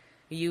where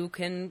you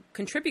can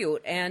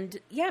contribute, and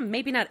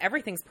maybe not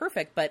everything's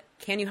perfect, but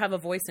can you have a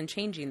voice in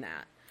changing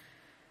that?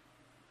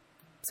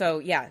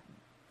 So,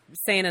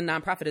 saying a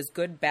nonprofit is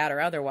good, bad,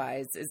 or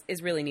otherwise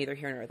is really neither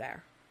here nor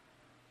there.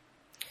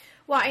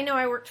 Well, I know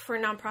I worked for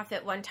a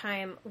nonprofit one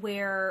time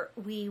where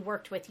we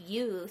worked with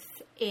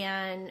youth,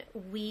 and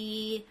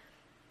we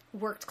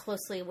worked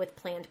closely with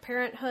Planned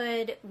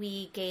Parenthood.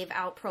 We gave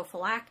out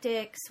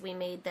prophylactics. We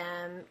made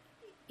them,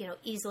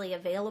 easily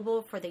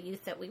available for the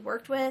youth that we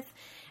worked with.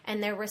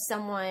 And there was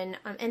someone,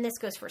 and this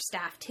goes for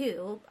staff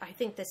too. I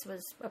think this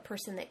was a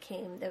person that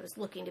came that was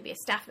looking to be a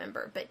staff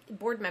member, but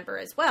board member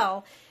as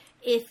well.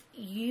 If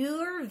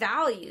your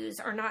values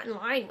are not in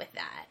line with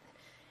that,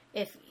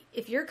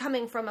 if you're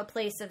coming from a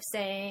place of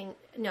saying,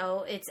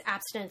 no, it's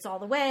abstinence all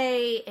the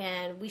way,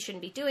 and we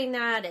shouldn't be doing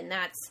that, and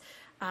that's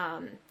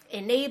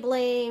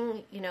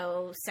enabling,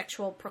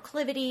 sexual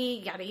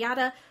proclivity, yada,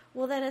 yada,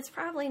 well, then it's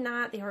probably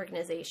not the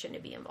organization to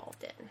be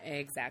involved in.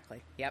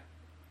 Exactly. Yep.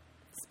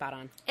 Spot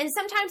on. And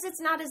sometimes it's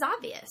not as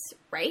obvious,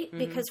 right? Mm-hmm.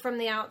 Because from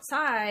the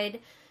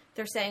outside,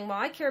 they're saying, well,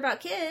 I care about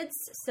kids,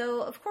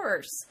 so of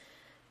course.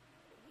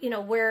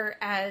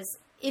 Whereas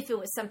if it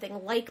was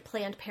something like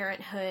Planned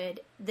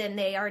Parenthood, then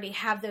they already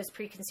have those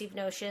preconceived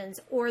notions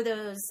or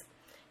the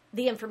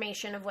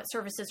information of what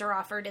services are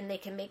offered, and they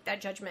can make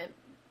that judgment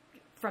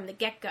from the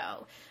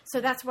get-go. So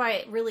that's why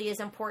it really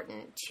is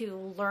important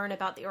to learn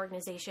about the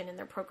organization and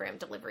their program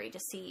delivery to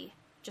see,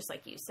 just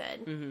like you said,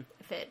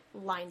 if it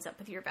lines up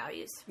with your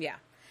values. Yeah.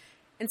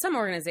 And some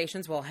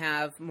organizations will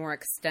have more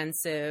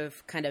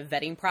extensive kind of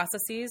vetting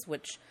processes,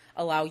 which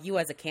allow you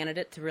as a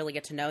candidate to really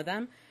get to know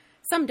them.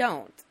 Some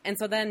don't. And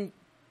so then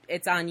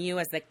it's on you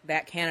as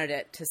that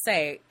candidate to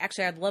say,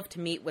 actually, I'd love to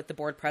meet with the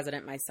board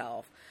president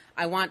myself.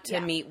 I want to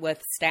meet with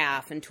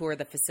staff and tour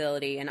the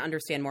facility and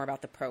understand more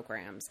about the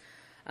programs.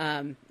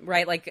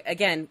 Right? Like,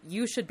 again,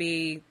 you should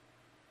be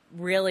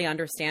really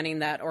understanding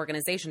that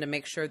organization to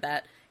make sure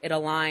that it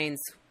aligns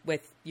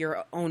with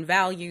your own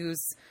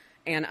values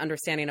and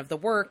understanding of the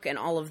work and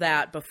all of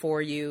that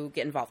before you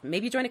get involved.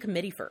 Maybe join a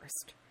committee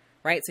first,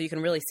 right? So you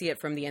can really see it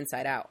from the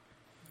inside out.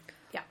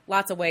 Yeah.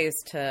 Lots of ways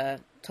to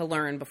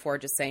learn before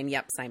just saying,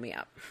 yep, sign me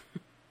up.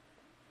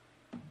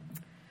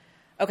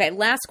 Okay,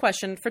 last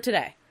question for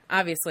today.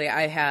 Obviously,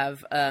 I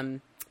have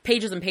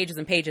pages and pages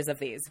and pages of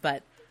these,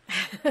 but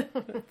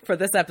for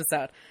this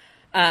episode,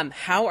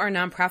 how are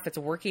nonprofits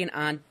working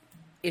on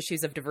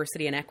issues of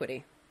diversity and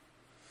equity?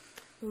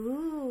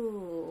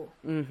 Ooh.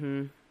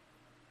 Mm-hmm.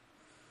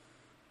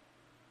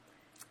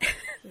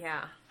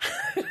 Yeah.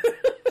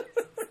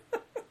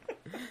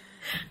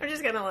 I'm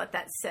just going to let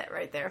that sit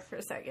right there for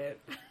a second.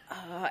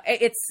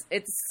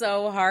 It's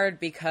so hard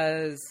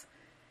because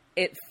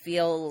it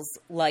feels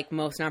like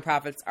most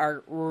nonprofits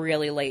are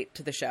really late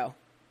to the show.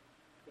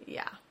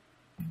 Yeah.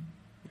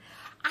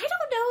 I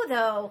don't know,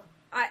 though.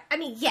 I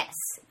mean, yes,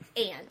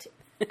 and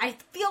I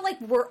feel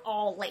like we're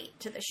all late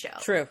to the show.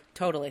 True.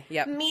 Totally.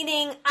 Yep.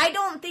 Meaning, I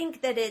don't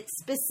think that it's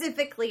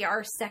specifically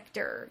our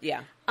sector.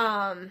 Yeah.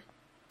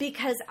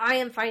 Because I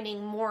am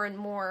finding more and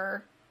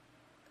more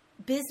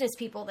business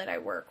people that I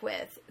work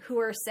with who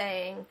are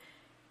saying,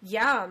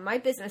 yeah, my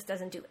business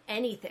doesn't do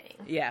anything.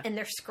 Yeah. And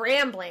they're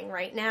scrambling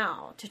right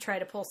now to try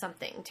to pull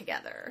something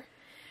together.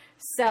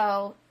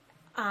 So,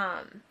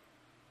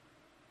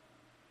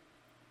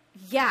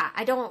 yeah,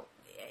 I don't,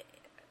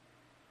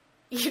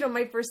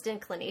 my first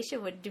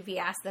inclination would be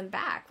ask them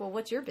back, well,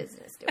 what's your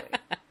business doing?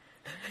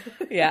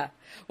 Yeah.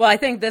 Well, I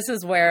think this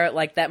is where,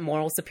 like, that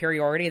moral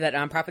superiority that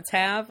nonprofits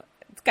have,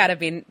 it's got to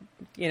be,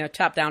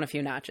 chopped down a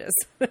few notches.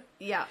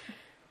 Yeah.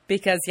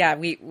 Because, yeah,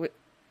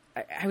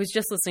 I was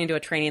just listening to a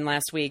training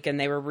last week, and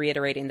they were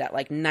reiterating that,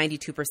 like,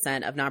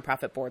 92% of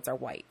nonprofit boards are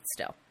white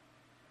still.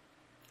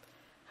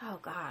 Oh,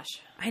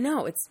 gosh. I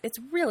know. It's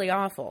really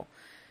awful.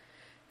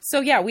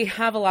 So, yeah, we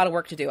have a lot of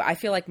work to do. I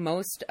feel like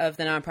most of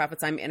the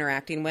nonprofits I'm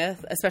interacting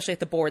with, especially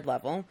at the board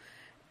level,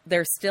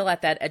 they're still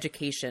at that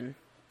education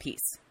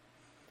piece,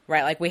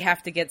 right? Like, we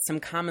have to get some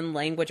common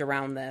language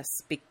around this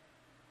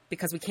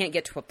because we can't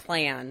get to a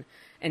plan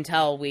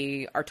until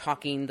we are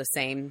talking the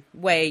same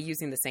way,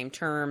 using the same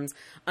terms,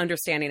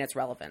 understanding its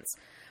relevance,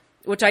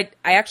 which I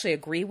actually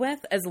agree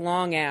with, as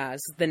long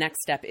as the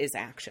next step is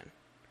action.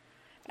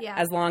 Yeah.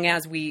 As long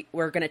as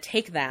we're going to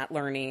take that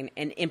learning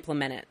and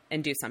implement it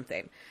and do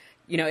something.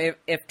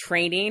 If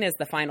training is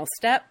the final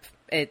step,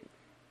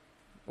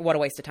 what a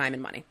waste of time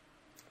and money.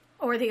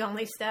 Or the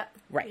only step.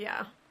 Right.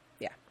 Yeah.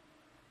 Yeah.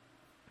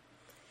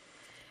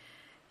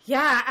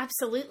 Yeah,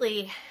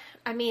 absolutely.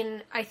 I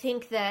mean, I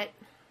think that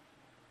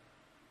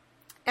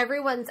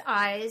everyone's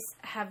eyes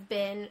have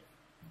been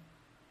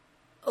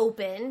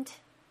opened,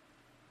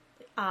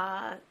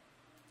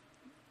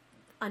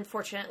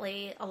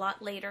 unfortunately, a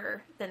lot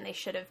later than they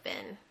should have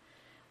been.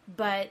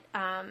 But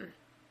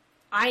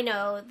I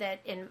know that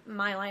in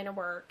my line of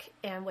work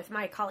and with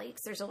my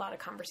colleagues, there's a lot of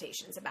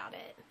conversations about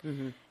it.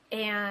 Mm-hmm.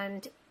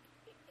 And,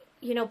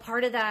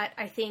 part of that,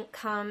 I think,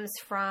 comes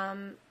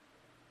from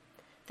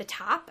the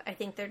top. I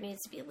think there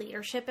needs to be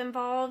leadership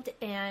involved.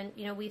 And,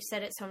 we've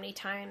said it so many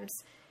times.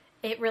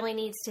 It really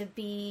needs to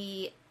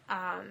be,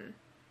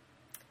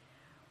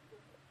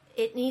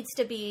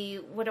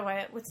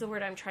 what's the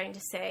word I'm trying to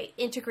say?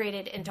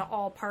 Integrated into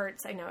all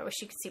parts. I know, I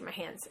wish you could see my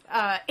hands.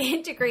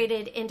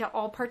 Integrated into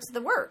all parts of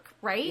the work,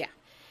 right? Yeah.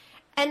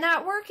 And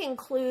that work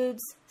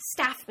includes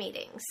staff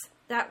meetings.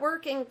 That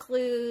work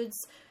includes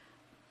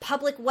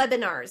public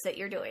webinars that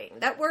you're doing.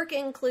 That work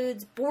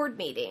includes board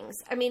meetings.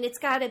 I mean, it's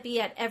got to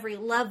be at every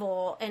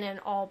level and in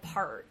all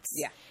parts.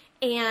 Yeah.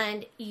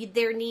 And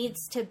there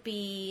needs to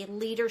be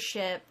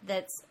leadership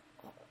that's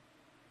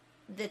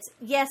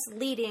yes,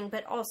 leading,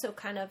 but also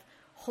kind of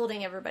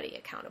holding everybody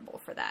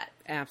accountable for that.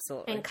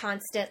 Absolutely. And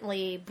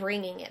constantly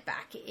bringing it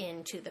back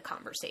into the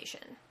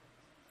conversation.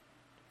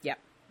 Yep.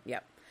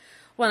 Yep.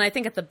 Well, and I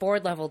think at the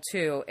board level,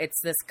 too, it's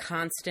this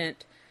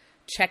constant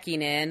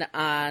checking in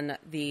on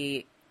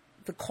the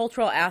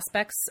cultural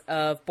aspects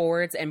of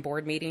boards and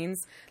board meetings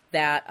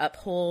that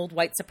uphold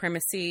white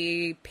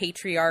supremacy,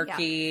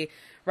 patriarchy,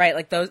 right?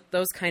 Like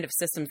those kind of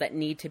systems that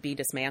need to be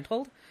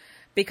dismantled,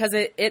 because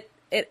it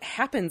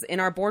happens in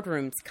our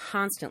boardrooms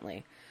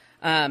constantly.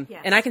 Yes.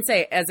 And I can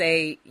say, as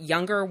a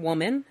younger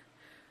woman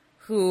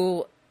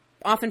who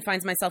often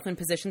finds myself in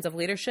positions of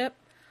leadership,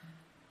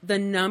 the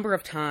number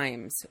of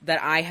times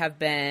that I have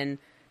been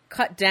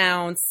cut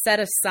down, set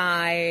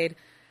aside,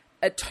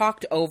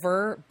 talked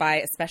over by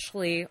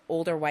especially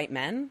older white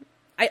men,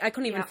 I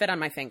couldn't even fit on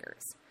my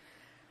fingers.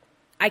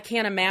 I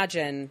can't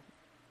imagine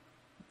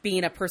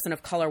being a person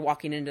of color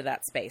walking into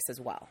that space as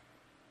well.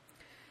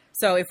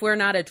 So if we're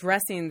not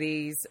addressing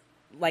these,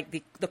 like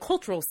the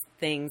cultural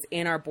things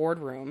in our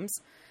boardrooms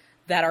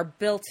that are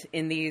built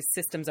in these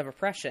systems of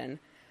oppression,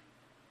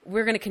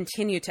 we're going to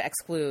continue to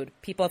exclude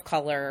people of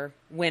color,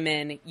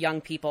 women, young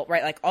people,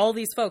 right? Like all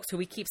these folks who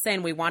we keep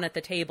saying we want at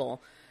the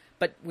table,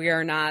 but we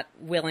are not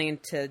willing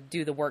to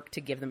do the work to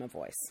give them a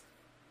voice.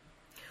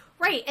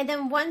 Right. And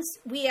then once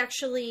we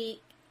actually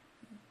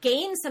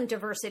gain some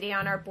diversity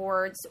on our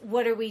boards,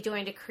 what are we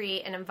doing to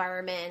create an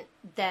environment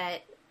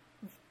that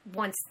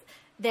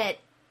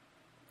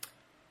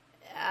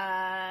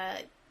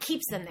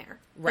keeps them there?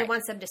 Right. That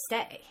wants them to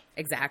stay.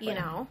 Exactly.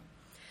 Yeah.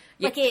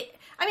 Like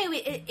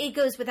it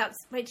goes without,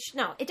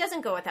 no, it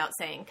doesn't go without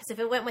saying, because if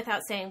it went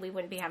without saying, we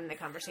wouldn't be having the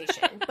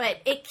conversation. But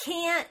it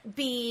can't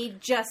be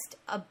just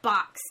a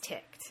box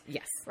ticked.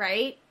 Yes.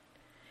 Right?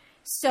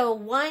 So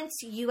once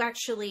you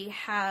actually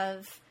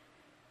have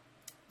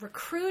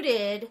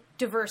recruited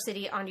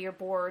diversity onto your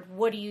board,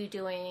 what are you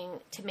doing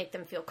to make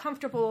them feel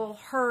comfortable,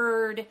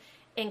 heard,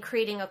 and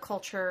creating a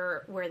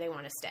culture where they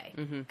want to stay?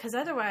 Because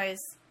otherwise,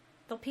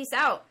 they'll peace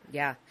out.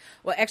 Yeah.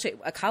 Well, actually,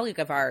 a colleague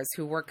of ours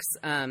who works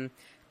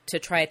to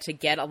try to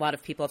get a lot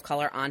of people of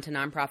color onto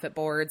nonprofit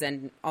boards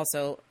and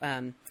also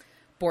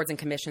boards and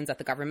commissions at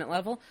the government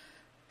level,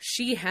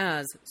 she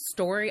has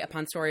story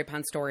upon story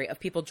upon story of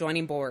people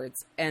joining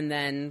boards and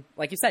then,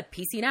 like you said,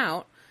 piecing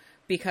out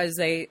because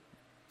they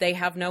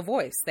have no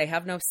voice. They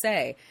have no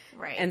say.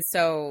 Right. And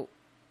so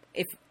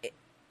if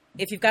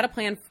you've got a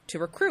plan to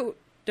recruit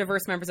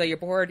diverse members of your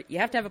board, you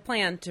have to have a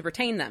plan to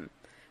retain them,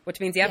 which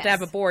means you have to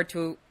have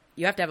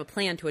you have to have a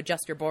plan to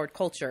adjust your board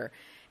culture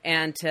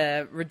and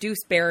to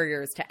reduce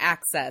barriers to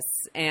access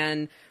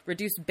and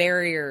reduce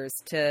barriers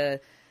to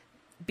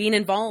being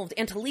involved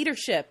and to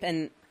leadership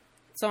and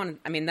so on.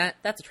 I mean,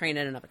 that's a train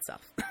in and of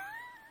itself.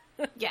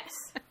 Yes.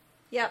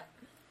 Yep.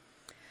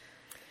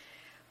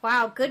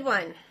 Wow. Good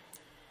one.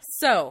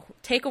 So,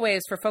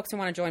 takeaways for folks who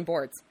want to join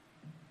boards.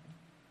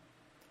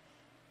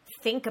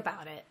 Think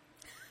about it.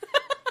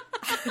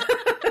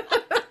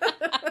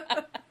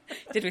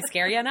 Did we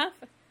scare you enough?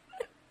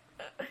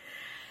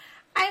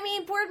 I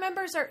mean, board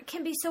members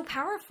can be so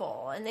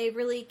powerful, and they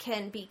really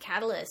can be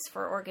catalysts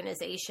for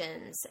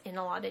organizations in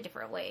a lot of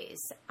different ways.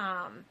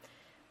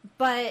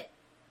 But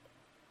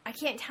I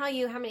can't tell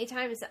you how many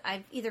times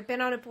I've either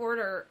been on a board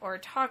or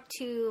talked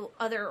to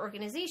other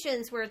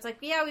organizations where it's like,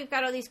 yeah, we've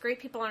got all these great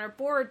people on our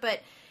board, but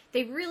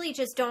they really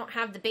just don't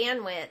have the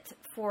bandwidth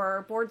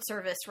for board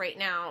service right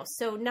now,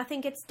 so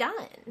nothing gets done.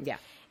 Yeah.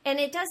 And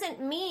it doesn't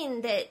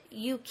mean that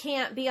you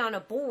can't be on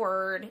a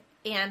board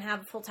and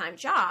have a full-time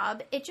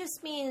job. It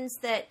just means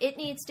that it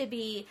needs to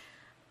be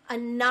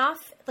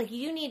enough, like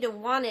you need to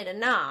want it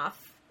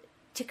enough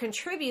to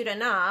contribute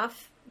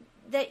enough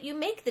that you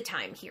make the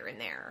time here and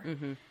there.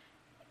 Mm-hmm.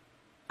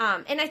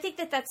 And I think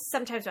that that's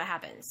sometimes what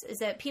happens, is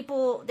that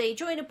people, they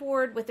join a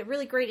board with a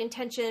really great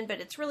intention, but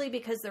it's really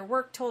because their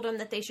work told them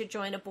that they should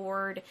join a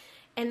board,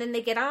 and then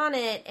they get on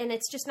it, and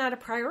it's just not a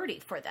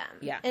priority for them.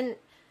 Yeah. And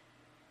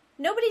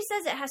nobody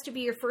says it has to be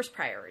your first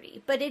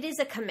priority, but it is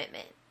a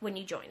commitment when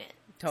you join it.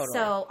 Totally.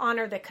 So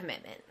honor the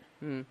commitment.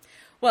 Mm.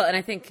 Well, and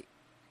I think,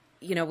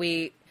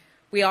 we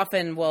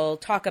often will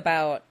talk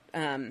about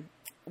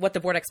what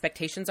the board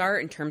expectations are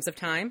in terms of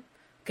time.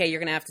 Okay, you're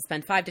going to have to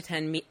spend 5 to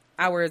 10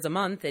 hours a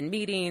month in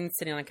meetings,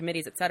 sitting on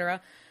committees, etc.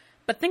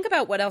 But think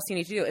about what else you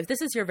need to do. If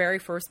this is your very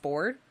first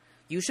board,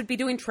 you should be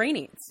doing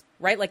trainings,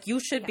 right? Like you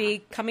should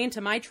be coming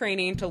to my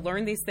training to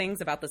learn these things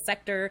about the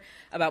sector,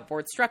 about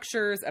board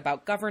structures,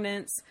 about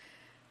governance,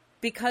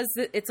 because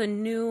it's a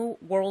new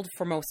world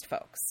for most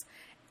folks.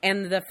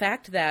 And the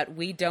fact that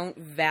we don't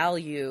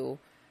value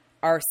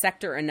our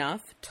sector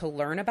enough to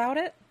learn about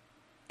it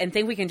and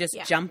think we can just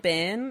jump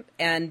in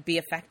and be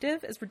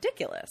effective is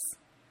ridiculous.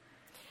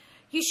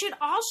 You should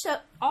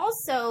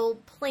also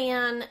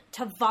plan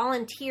to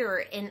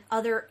volunteer in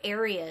other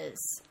areas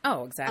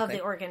of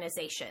the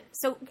organization.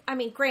 So, I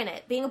mean,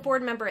 granted, being a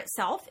board member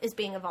itself is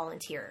being a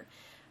volunteer,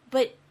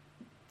 but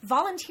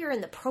volunteer in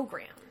the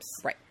programs.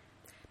 Right.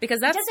 Because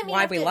that's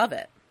why we love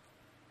it.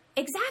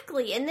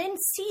 Exactly. And then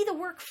see the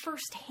work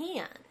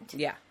firsthand.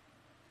 Yeah.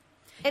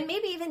 And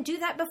maybe even do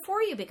that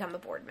before you become a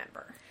board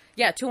member.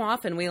 Yeah. Too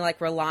often we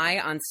rely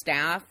on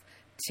staff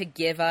to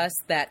give us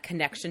that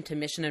connection to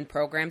mission and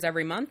programs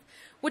every month,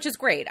 which is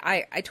great.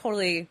 I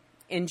totally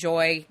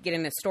enjoy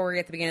getting a story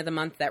at the beginning of the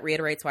month that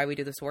reiterates why we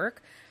do this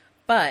work.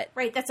 But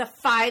right, that's a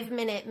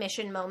 5-minute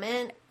mission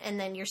moment, and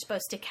then you're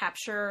supposed to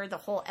capture the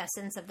whole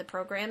essence of the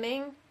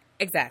programming.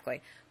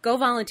 Exactly. Go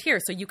volunteer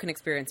so you can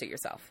experience it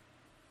yourself.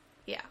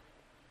 Yeah.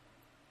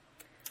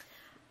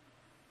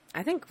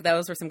 I think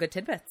those were some good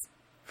tidbits.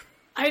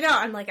 I know.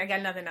 I'm like, I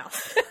got nothing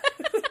else.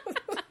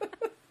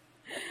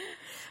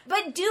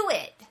 But do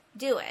it.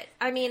 Do it.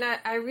 I mean,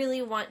 I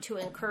really want to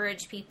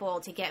encourage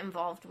people to get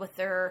involved with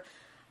their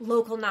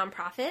local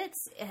nonprofits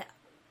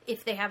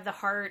if they have the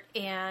heart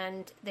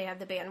and they have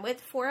the bandwidth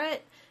for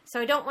it. So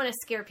I don't want to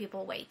scare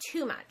people away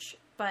too much,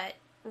 but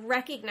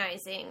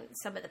recognizing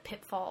some of the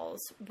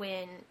pitfalls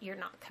when you're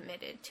not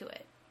committed to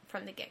it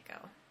from the get-go.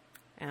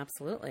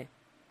 Absolutely.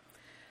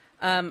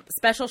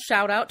 Special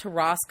shout out to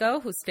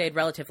Roscoe, who stayed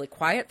relatively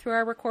quiet through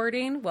our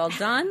recording. Well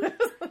done.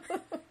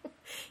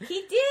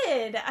 He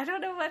did. I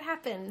don't know what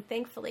happened,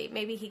 thankfully.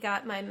 Maybe he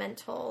got my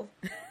mental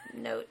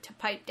note to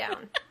pipe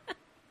down.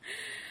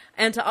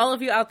 And to all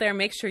of you out there,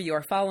 make sure you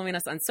are following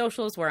us on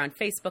socials. We're on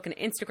Facebook and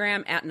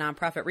Instagram at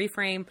Nonprofit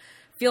Reframe.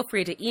 Feel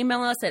free to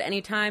email us at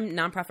any time,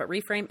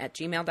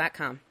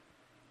 nonprofitreframe@gmail.com.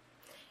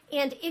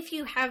 And if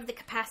you have the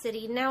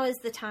capacity, now is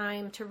the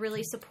time to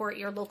really support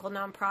your local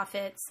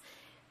nonprofits.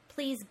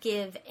 Please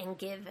give and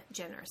give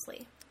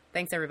generously.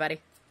 Thanks,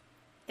 everybody.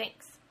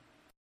 Thanks.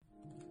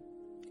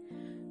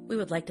 We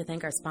would like to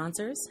thank our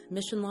sponsors.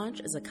 Mission Launch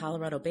is a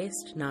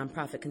Colorado-based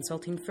nonprofit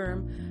consulting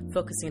firm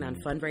focusing on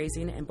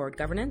fundraising and board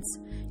governance.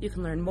 You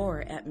can learn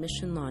more at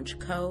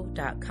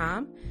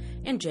missionlaunchco.com.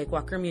 And Jake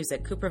Walker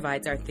Music, who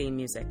provides our theme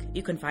music.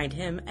 You can find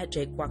him at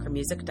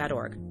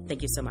jakewalkermusic.org.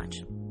 Thank you so much.